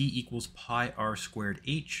 V equals pi r squared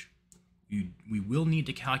h. We will need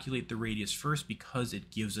to calculate the radius first because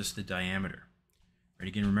it gives us the diameter. Right,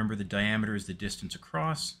 again, remember the diameter is the distance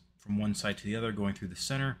across from one side to the other going through the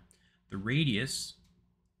center. The radius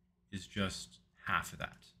is just half of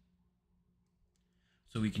that.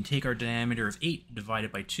 So we can take our diameter of 8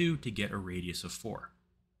 divided by 2 to get a radius of 4.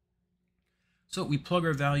 So we plug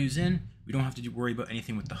our values in. We don't have to worry about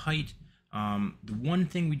anything with the height. The one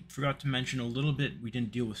thing we forgot to mention a little bit, we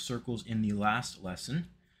didn't deal with circles in the last lesson.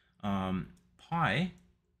 Pi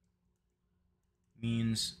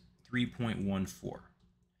means 3.14.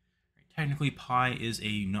 Technically, pi is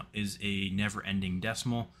a never-ending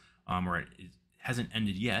decimal, or it hasn't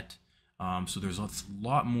ended yet. So there's a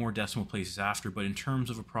lot more decimal places after, but in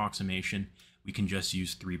terms of approximation, we can just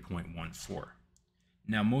use 3.14.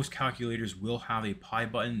 Now, most calculators will have a pi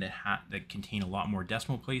button that contain a lot more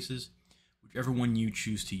decimal places. Whichever one you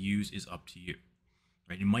choose to use is up to you.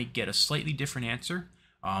 Right? You might get a slightly different answer,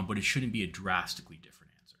 but it shouldn't be a drastically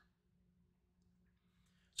different answer.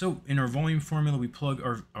 So in our volume formula, we plug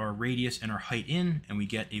our radius and our height in, and we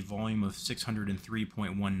get a volume of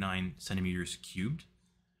 603.19 centimeters cubed.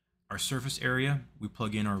 Our surface area, we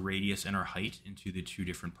plug in our radius and our height into the two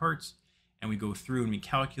different parts, and we go through and we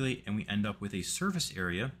calculate, and we end up with a surface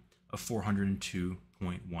area of 402.12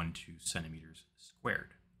 centimeters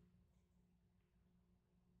squared.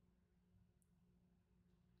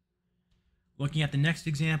 Looking at the next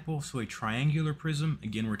example, so a triangular prism,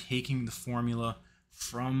 again, we're taking the formula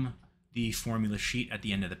from the formula sheet at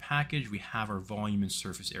the end of the package. We have our volume and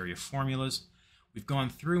surface area formulas. We've gone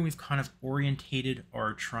through and we've kind of orientated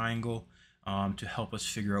our triangle to help us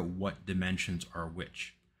figure out what dimensions are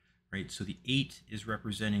which, right? So the 8 is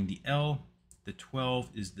representing the L, the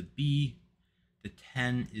 12 is the B, the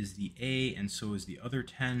 10 is the A, and so is the other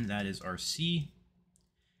 10, that is our C,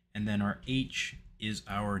 and then our H is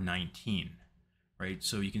our 19, right?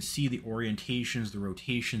 So you can see the orientations, the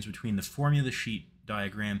rotations between the formula sheet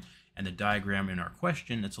diagram and the diagram in our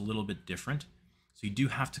question. It's a little bit different. So you do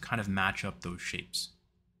have to kind of match up those shapes.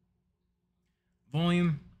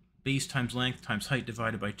 Volume, base times length times height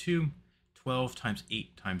divided by 2, 12 times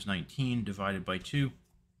 8 times 19 divided by 2,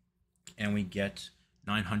 and we get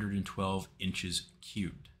 912 inches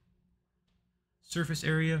cubed. Surface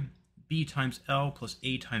area, B times L plus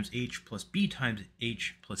A times H plus B times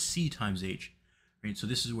H plus C times H. Right? So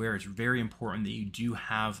this is where it's very important that you do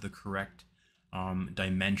have the correct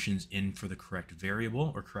dimensions in for the correct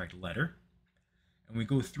variable or correct letter. And we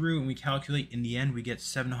go through and we calculate. In the end, we get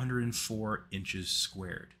 704 inches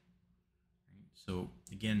squared. So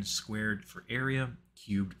again, squared for area,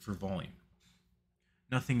 cubed for volume.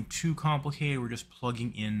 Nothing too complicated. We're just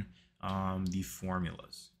plugging in the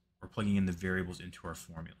formulas, or plugging in the variables into our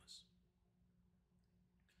formulas.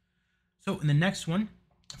 So in the next one,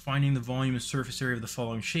 finding the volume and surface area of the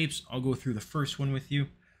following shapes. I'll go through the first one with you.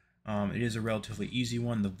 It is a relatively easy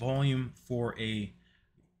one. The volume for a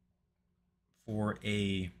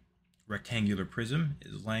rectangular prism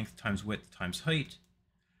is length times width times height.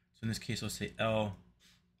 So in this case, let's say L,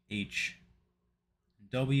 H,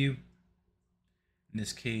 W. In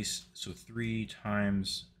this case, so 3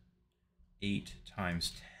 times 8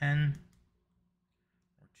 times 10,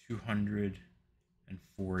 or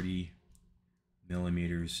 240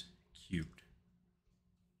 millimeters cubed.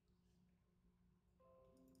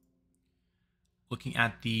 Looking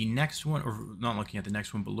at the next one, or not looking at the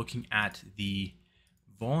next one, but looking at the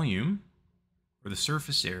volume or the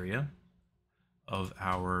surface area of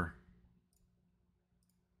our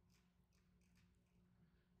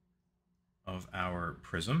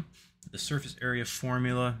prism. The surface area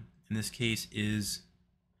formula in this case is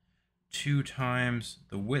 2 times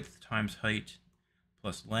the width times height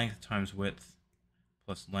plus length times width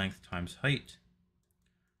plus length times height.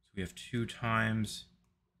 So we have 2 times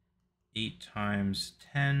 8 times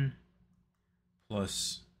 10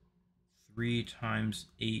 plus 3 times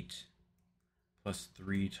 8 plus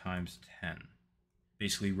 3 times 10,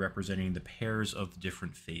 basically representing the pairs of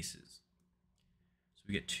different faces. So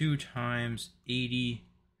we get 2 times 80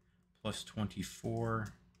 plus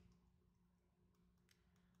 24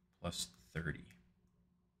 plus 30. Or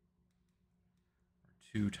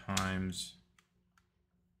 2 times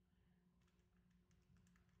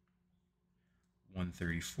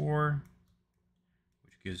 134,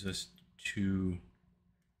 which gives us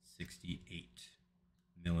 268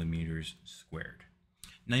 millimeters squared.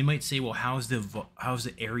 Now you might say, well, how's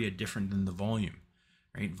the area different than the volume?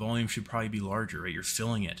 Right? Volume should probably be larger, right? You're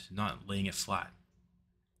filling it, not laying it flat.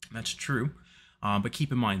 That's true, but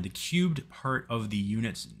keep in mind the cubed part of the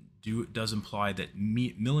units does imply that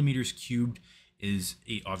millimeters cubed is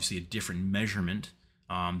obviously a different measurement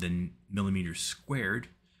than millimeters squared.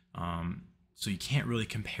 So you can't really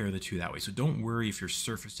compare the two that way. So don't worry if your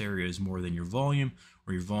surface area is more than your volume,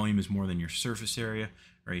 or your volume is more than your surface area,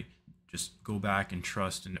 right? Just go back and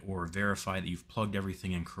trust or verify that you've plugged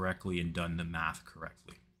everything in correctly and done the math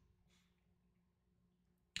correctly.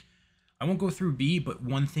 I won't go through B, but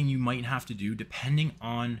one thing you might have to do, depending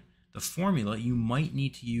on the formula, you might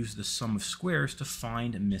need to use the sum of squares to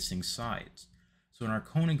find missing sides. So in our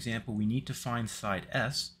cone example, we need to find side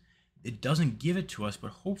S. It doesn't give it to us,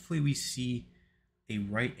 but hopefully we see a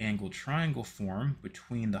right angle triangle form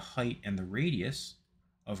between the height and the radius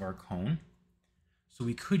of our cone. So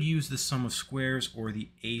we could use the sum of squares, or the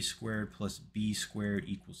a squared plus b squared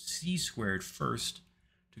equals c squared first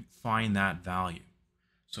to find that value.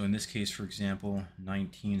 So in this case, for example,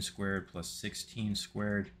 19 squared plus 16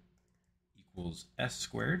 squared equals s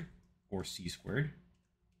squared, or c squared.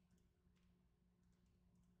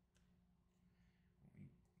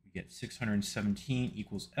 We get 617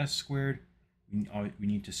 equals s squared. We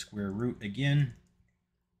need to square root again.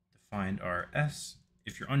 find our S.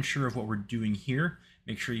 If you're unsure of what we're doing here,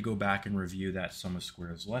 make sure you go back and review that sum of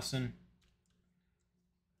squares lesson.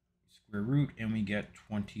 Square root, and we get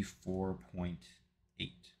 24.8.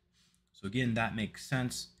 So again, that makes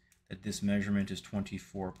sense that this measurement is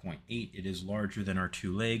 24.8. It is larger than our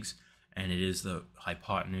two legs, and it is the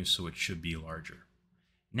hypotenuse, so it should be larger.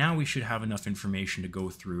 Now we should have enough information to go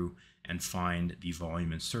through and find the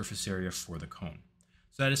volume and surface area for the cone.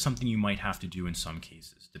 So that is something you might have to do in some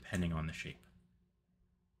cases, depending on the shape.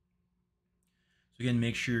 So again,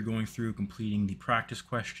 make sure you're going through completing the practice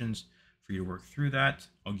questions for you to work through that.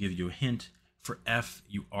 I'll give you a hint. For F,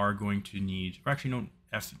 you are going to need, or actually no,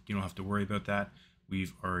 F, you don't have to worry about that.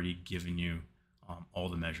 We've already given you all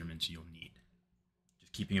the measurements you'll need.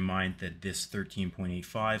 Just keeping in mind that this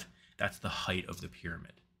 13.85, that's the height of the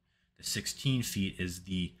pyramid. The 16 feet is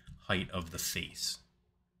the height of the face.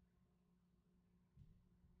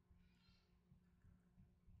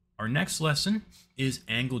 Our next lesson is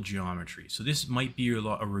angle geometry. So this might be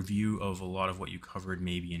a review of a lot of what you covered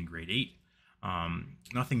maybe in grade 8.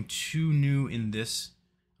 Nothing too new in this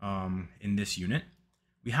unit.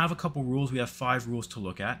 We have a couple rules. We have 5 rules to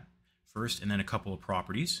look at first, and then a couple of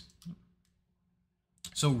properties.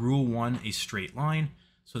 So rule 1, a straight line.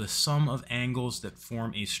 So the sum of angles that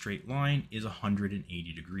form a straight line is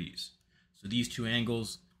 180 degrees. So these two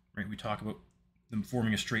angles, right, we talk about them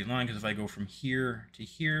forming a straight line, because if I go from here to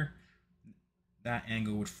here, that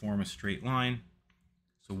angle would form a straight line.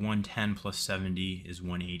 So 110 plus 70 is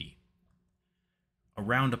 180.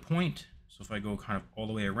 Around a point, so if I go kind of all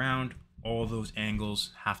the way around, all those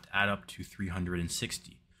angles have to add up to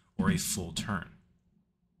 360, or a full turn.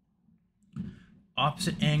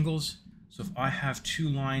 Opposite angles, so if I have two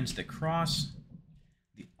lines that cross,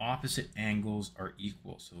 the opposite angles are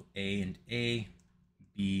equal. So A and A,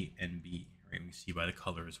 B and B. Right, we see by the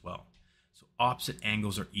color as well. So opposite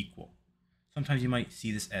angles are equal. Sometimes you might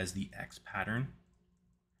see this as the X pattern,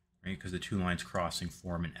 right? Because the two lines crossing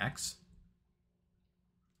form an X.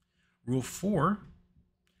 Rule 4,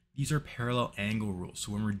 these are parallel angle rules.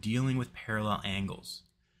 So when we're dealing with parallel angles,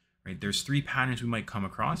 right, there's 3 patterns we might come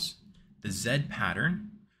across. The Z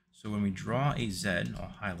pattern. So when we draw a Z,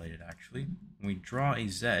 I'll highlight it actually. When we draw a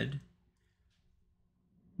Z,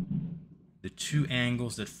 the two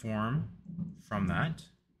angles that form from that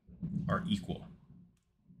are equal.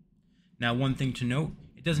 Now, one thing to note,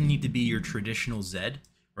 it doesn't need to be your traditional Z,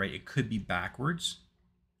 right? It could be backwards,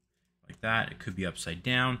 like that. It could be upside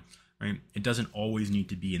down, right? It doesn't always need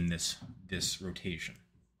to be in this rotation.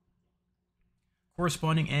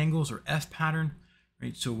 Corresponding angles, or F pattern,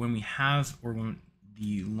 right? So when we have, or when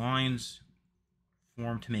the lines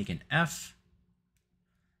form to make an F,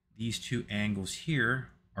 these two angles here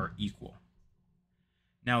are equal.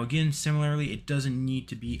 Now again, similarly, it doesn't need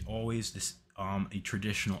to be always this a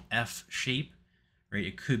traditional F shape, right?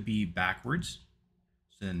 It could be backwards.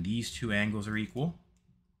 So then these two angles are equal.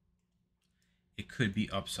 It could be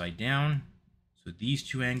upside down. So these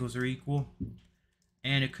two angles are equal.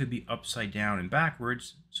 And it could be upside down and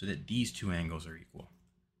backwards, so that these two angles are equal.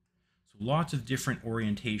 So lots of different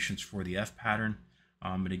orientations for the F pattern.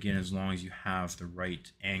 But again, as long as you have the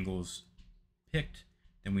right angles picked,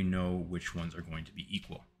 then we know which ones are going to be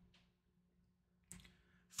equal.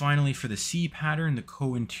 Finally, for the C pattern, the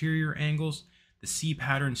co-interior angles, the C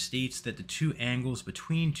pattern states that the two angles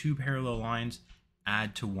between two parallel lines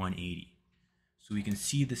add to 180. So we can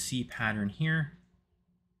see the C pattern here.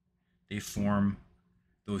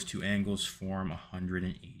 Those two angles form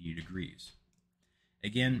 180 degrees.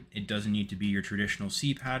 Again, it doesn't need to be your traditional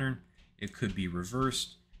C pattern. It could be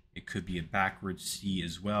reversed. It could be a backwards C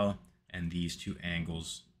as well. And these two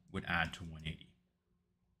angles would add to 180.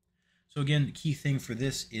 So again, the key thing for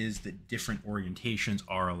this is that different orientations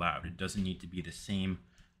are allowed. It doesn't need to be the same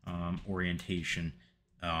orientation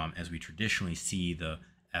as we traditionally see the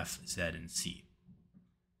F, Z, and C.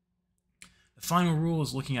 The final rule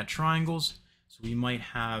is looking at triangles. So we might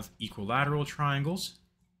have equilateral triangles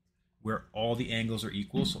where all the angles are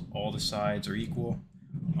equal. So all the sides are equal,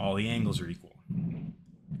 all the angles are equal.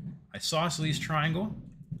 Isosceles triangle,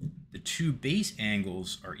 the two base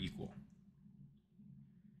angles are equal.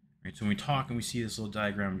 Right, so when we talk, and we see this little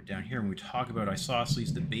diagram down here, when we talk about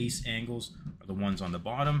isosceles, the base angles are the ones on the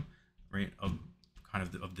bottom, right,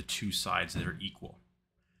 of the two sides that are equal.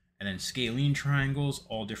 And then scalene triangles,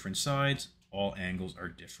 all different sides, all angles are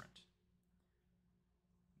different.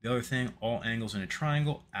 The other thing, all angles in a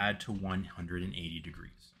triangle add to 180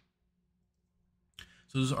 degrees.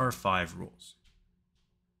 So those are our 5 rules.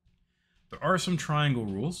 There are some triangle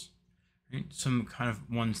rules. Right? Some kind of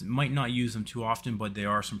ones that might not use them too often, but they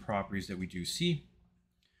are some properties that we do see.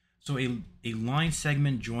 So a line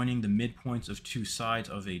segment joining the midpoints of two sides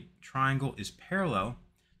of a triangle is parallel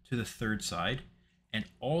to the third side and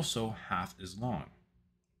also half as long.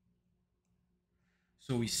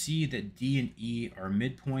 So we see that D and E are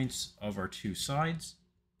midpoints of our two sides,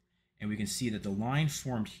 and we can see that the line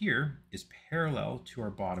formed here is parallel to our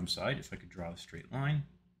bottom side, if I could draw a straight line,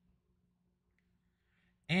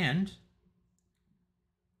 and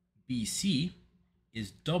BC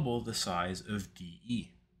is double the size of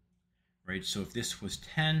DE, right? So if this was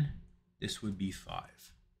 10, this would be 5.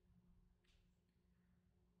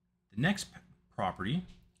 The next property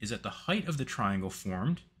is that the height of the triangle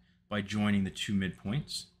formed by joining the two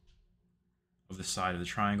midpoints of the side of the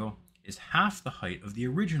triangle is half the height of the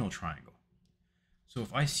original triangle. So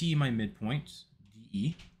if I see my midpoint,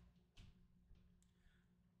 DE,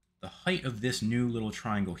 the height of this new little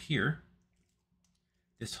triangle here,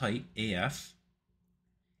 this height, AF,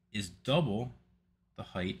 is double the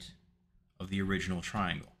height of the original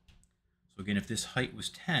triangle. So again, if this height was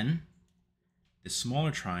 10, this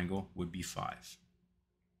smaller triangle would be 5.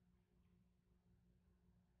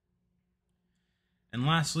 And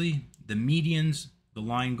lastly, the medians, the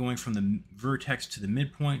line going from the vertex to the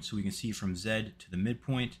midpoint, so we can see from Z to the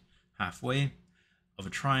midpoint, halfway, of a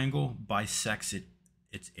triangle bisects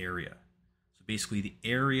its area. So basically the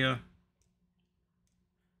area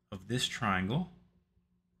of this triangle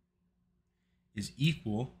is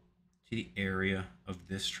equal to the area of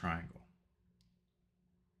this triangle.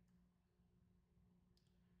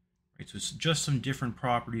 Right, so it's just some different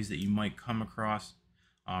properties that you might come across,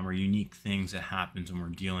 or unique things that happens when we're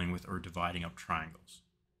dealing with or dividing up triangles.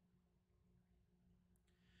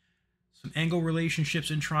 Some angle relationships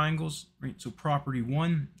in triangles, right? So property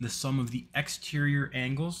 1, the sum of the exterior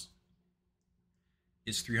angles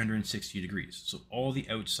is 360 degrees. So all the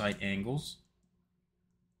outside angles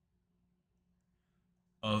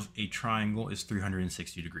of a triangle is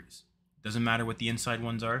 360 degrees. Doesn't matter what the inside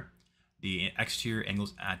ones are, the exterior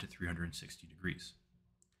angles add to 360 degrees.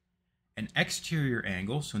 An exterior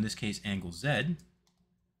angle, so in this case angle Z,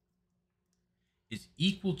 is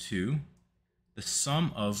equal to the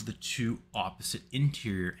sum of the two opposite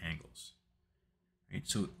interior angles. Right?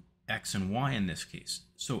 So X and Y in this case.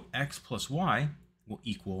 So X plus Y will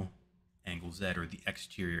equal angle Z, or the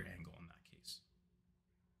exterior angle in that case.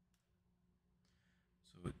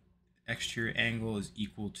 So exterior angle is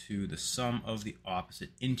equal to the sum of the opposite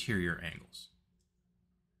interior angles.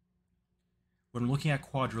 When we're looking at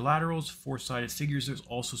quadrilaterals, four-sided figures, there's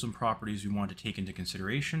also some properties we want to take into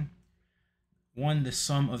consideration. One, the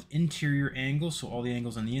sum of interior angles, so all the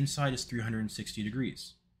angles on the inside is 360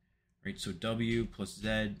 degrees. Right? So W plus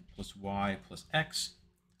Z plus Y plus X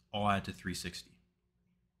all add to 360.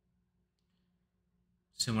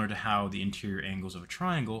 Similar to how the interior angles of a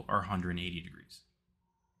triangle are 180 degrees.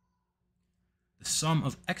 The sum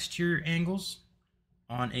of exterior angles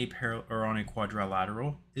on a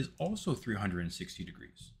quadrilateral is also 360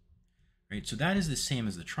 degrees. Right? So that is the same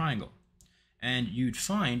as the triangle. And you'd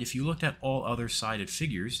find, if you looked at all other sided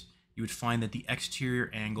figures, you would find that the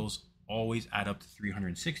exterior angles always add up to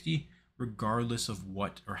 360, regardless of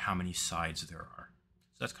what or how many sides there are.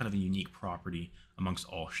 So that's kind of a unique property amongst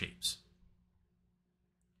all shapes.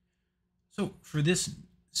 So for this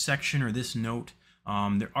section or this note,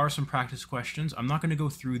 there are some practice questions. I'm not going to go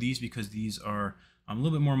through these because these are a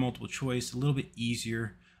little bit more multiple choice, a little bit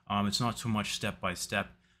easier. It's not so much step by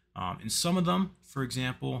step. In some of them, for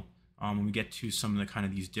example, when we get to some of the kind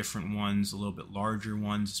of these different ones, a little bit larger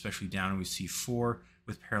ones, especially down when we see 4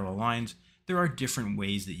 with parallel lines, there are different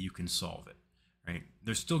ways that you can solve it. Right?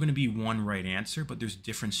 There's still going to be one right answer, but there's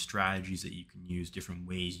different strategies that you can use, different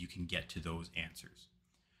ways you can get to those answers.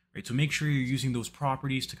 Right? So make sure you're using those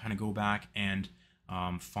properties to kind of go back and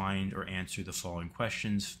find or answer the following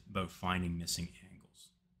questions about finding missing angles.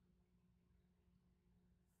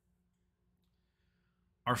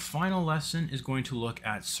 Our final lesson is going to look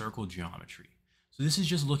at circle geometry. So this is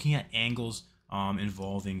just looking at angles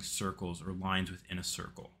involving circles or lines within a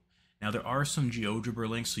circle. Now there are some GeoGebra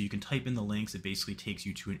links, so you can type in the links. It basically takes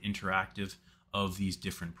you to an interactive of these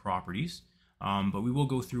different properties, but we will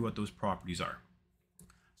go through what those properties are.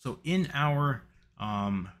 So in our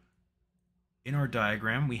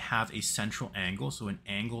diagram, we have a central angle, so an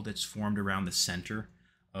angle that's formed around the center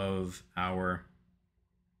of our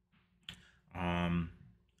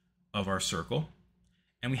circle,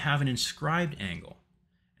 and we have an inscribed angle.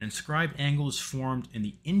 An inscribed angle is formed in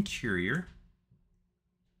the interior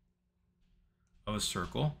of a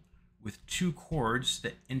circle with two chords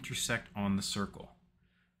that intersect on the circle.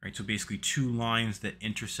 Right? So basically two lines that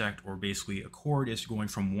intersect, or basically a chord is going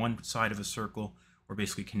from one side of a circle, or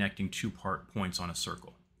basically connecting two points on a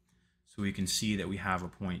circle. So we can see that we have a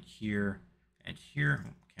point here and here.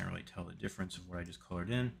 Can't really tell the difference of what I just colored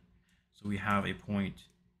in. So we have a point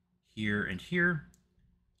here and here.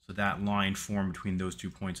 So that line formed between those 2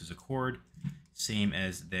 points is a chord, same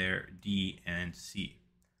as their D and C.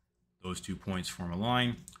 Those 2 points form a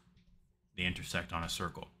line. They intersect on a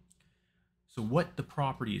circle. So what the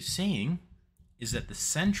property is saying is that the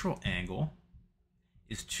central angle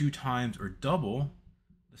is 2 times or double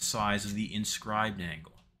the size of the inscribed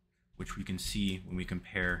angle, which we can see when we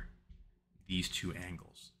compare these 2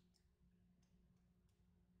 angles.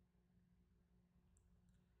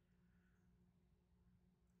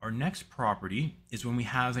 Our next property is when we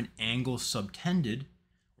have an angle subtended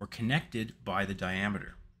or connected by the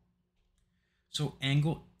diameter. So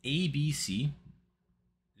angle ABC,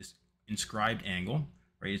 this inscribed angle,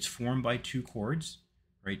 right, it's formed by 2 chords,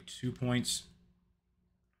 right, 2 points,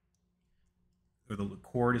 or the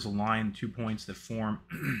chord is a line, 2 points that form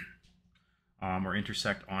or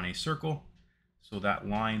intersect on a circle. So that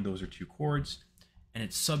line, those are 2 chords, and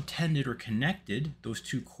it's subtended or connected, those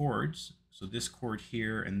 2 chords, so this chord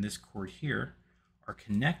here and this chord here, are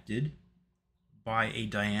connected by a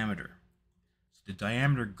diameter. So the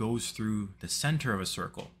diameter goes through the center of a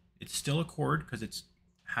circle. It's still a chord because it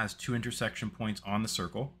has 2 intersection points on the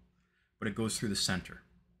circle, but it goes through the center.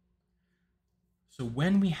 So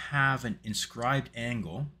when we have an inscribed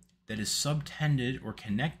angle that is subtended or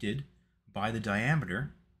connected by the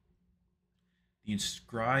diameter, the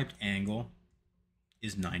inscribed angle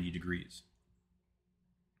is 90 degrees.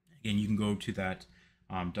 Again, you can go to that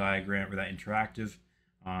diagram or that interactive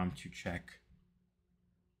to check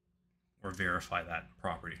or verify that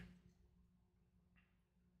property.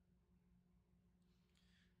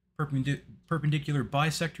 Perpendicular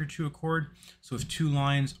bisector to a chord. So if 2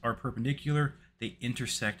 lines are perpendicular, they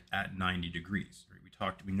intersect at 90 degrees.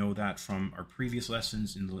 Right? We know that from our previous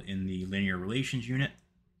lessons in the linear relations unit.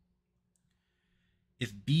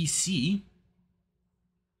 If BC,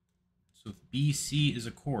 so if BC is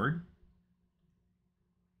a chord,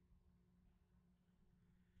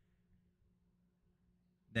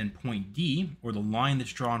 then point D, or the line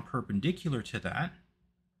that's drawn perpendicular to that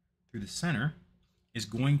through the center, is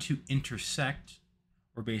going to intersect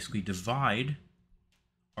or basically divide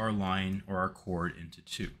our line or our chord into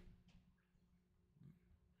 2.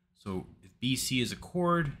 So if BC is a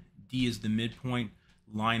chord, D is the midpoint,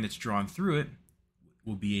 line that's drawn through it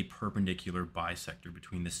will be a perpendicular bisector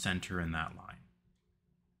between the center and that line.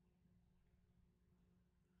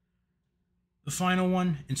 The final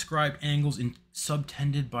one, inscribed angles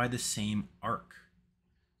subtended by the same arc.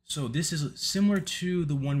 So this is similar to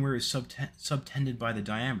the one where it's subtended by the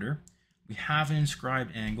diameter. We have an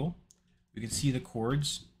inscribed angle. We can see the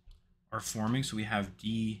chords are forming. So we have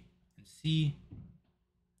D and C,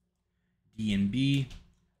 D and B.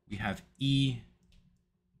 We have E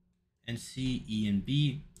and C, E and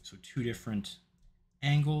B. So 2 different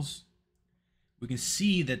angles. We can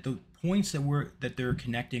see that the points that they're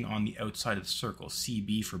connecting on the outside of the circle,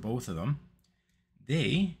 CB for both of them,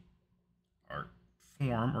 they are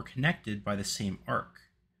formed or connected by the same arc,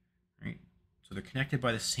 right? So they're connected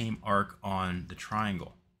by the same arc on the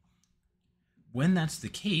triangle. When that's the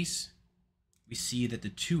case, we see that the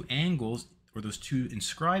 2 angles, or those 2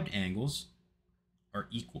 inscribed angles, are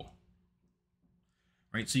equal.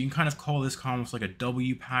 Right? So you can kind of call this almost like a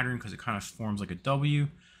W pattern because it kind of forms like a W.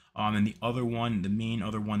 And the other one, the main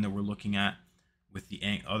other one that we're looking at with the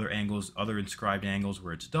other angles, other inscribed angles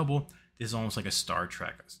where it's double, this is almost like a Star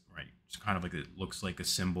Trek, right? It's kind of like, it looks like a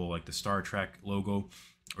symbol like the Star Trek logo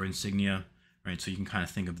or insignia, right? So you can kind of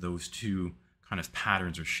think of those 2 kind of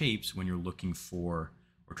patterns or shapes when you're looking for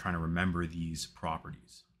or trying to remember these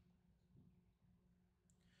properties.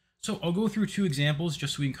 So I'll go through 2 examples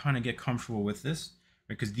just so we can kind of get comfortable with this,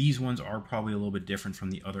 right? Because these ones are probably a little bit different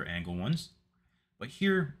from the other angle ones. But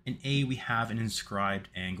here in A, we have an inscribed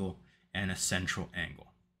angle and a central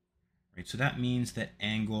angle, right? So that means that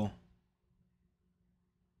angle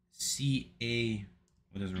CA,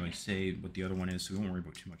 well, it doesn't really say what the other one is, so we won't worry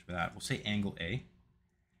about too much about that. We'll say angle A.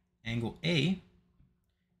 Angle A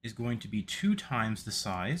is going to be 2 times the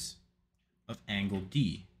size of angle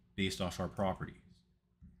D based off our properties.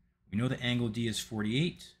 We know that angle D is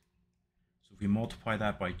 48, so if we multiply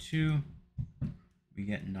that by 2, we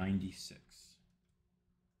get 96.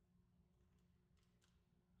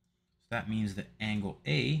 That means that angle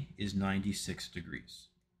A is 96 degrees.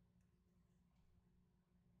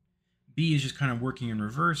 B is just kind of working in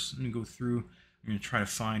reverse. I'm going to go through, I'm going to try to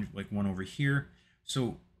find like one over here.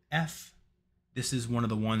 So F, this is one of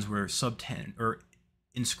the ones where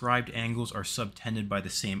inscribed angles are subtended by the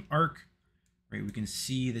same arc. Right? We can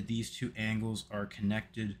see that these 2 angles are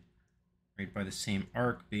connected right, by the same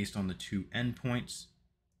arc based on the two endpoints.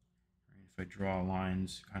 Right, if I draw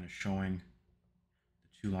lines kind of showing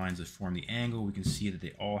the two lines that form the angle, we can see that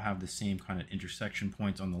they all have the same kind of intersection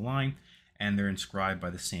points on the line, and they're inscribed by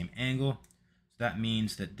the same angle. So that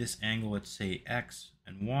means that this angle, let's say x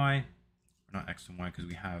and y, or not x and y because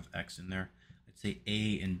we have x in there, let's say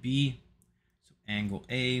A and B. So angle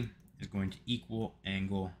A is going to equal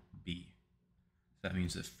angle B. So that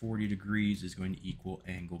means that 40 degrees is going to equal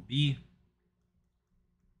angle B.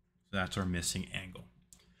 So that's our missing angle.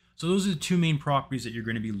 So those are the two main properties that you're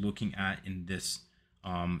going to be looking at in this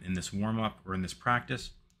warm-up or in this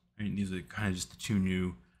practice. I mean, these are kind of just the two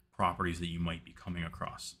new properties that you might be coming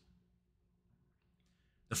across.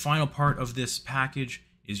 The final part of this package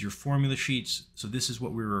is your formula sheets. So this is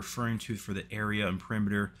what we were referring to for the area and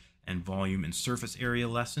perimeter and volume and surface area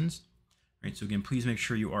lessons. Right, so again, please make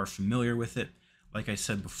sure you are familiar with it. Like I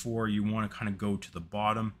said before, you want to kind of go to the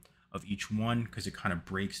bottom of each one because it kind of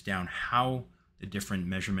breaks down how the different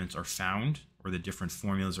measurements are found or the different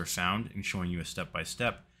formulas are found and showing you a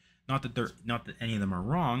step-by-step. Not that any of them are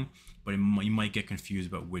wrong, but you might get confused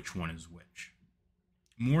about which one is which.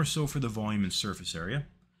 More so for the volume and surface area.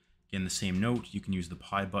 Again, the same note, you can use the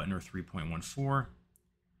pi button or 3.14.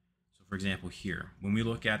 So for example here, when we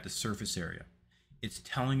look at the surface area, it's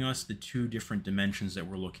telling us the two different dimensions that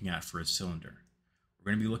we're looking at for a cylinder.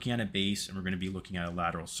 We're going to be looking at a base and we're going to be looking at a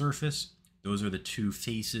lateral surface. Those are the two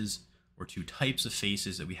faces or two types of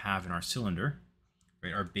faces that we have in our cylinder.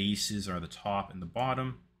 Right? Our bases are the top and the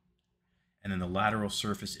bottom, and then the lateral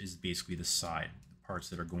surface is basically the side, the parts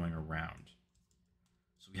that are going around.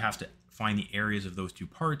 So we have to find the areas of those two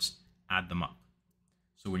parts, add them up.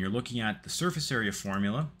 So when you're looking at the surface area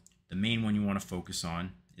formula, the main one you want to focus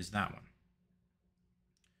on is that one.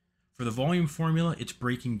 For the volume formula, it's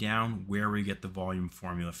breaking down where we get the volume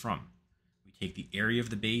formula from. We take the area of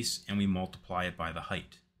the base and we multiply it by the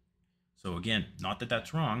height. So again, not that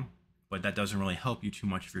that's wrong, but that doesn't really help you too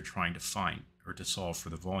much if you're trying to find or to solve for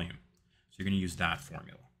the volume. So you're going to use that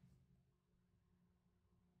formula.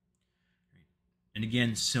 And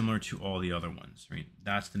again, similar to all the other ones, right?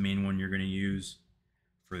 That's the main one you're going to use.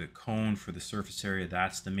 For the cone, for the surface area,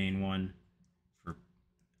 that's the main one. For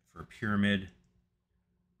a pyramid,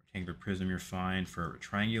 rectangular prism, you're fine. For a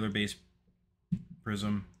triangular base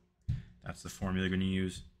prism, that's the formula you're going to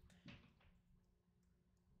use. In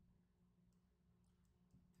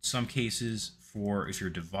some cases, for if you're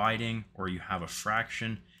dividing or you have a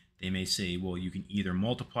fraction, they may say, well, you can either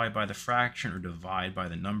multiply by the fraction or divide by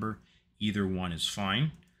the number. Either one is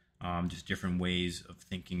fine. Just different ways of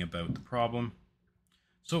thinking about the problem.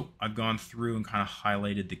 So I've gone through and kind of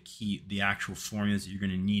highlighted the actual formulas that you're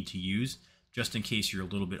going to need to use, just in case you're a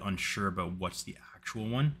little bit unsure about what's the actual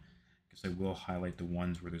one, because I will highlight the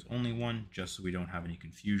ones where there's only one, just so we don't have any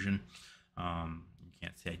confusion. You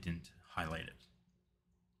can't say I didn't highlight it.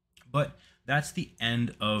 But that's the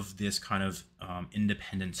end of this kind of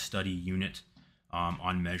independent study unit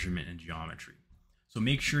on measurement and geometry. So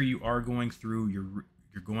make sure you are going through,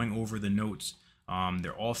 you're going over the notes.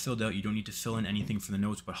 They're all filled out. You don't need to fill in anything for the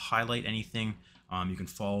notes, but highlight anything. You can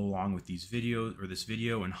follow along with these videos or this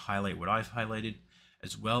video and highlight what I've highlighted,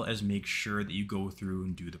 as well as make sure that you go through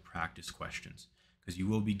and do the practice questions, because you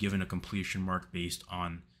will be given a completion mark based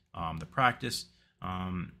on the practice.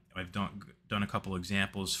 I've done a couple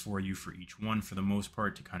examples for you for each one for the most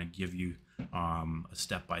part to kind of give you a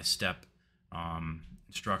step-by-step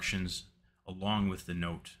instructions along with the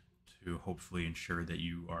note to hopefully ensure that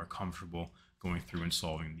you are comfortable going through and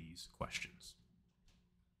solving these questions.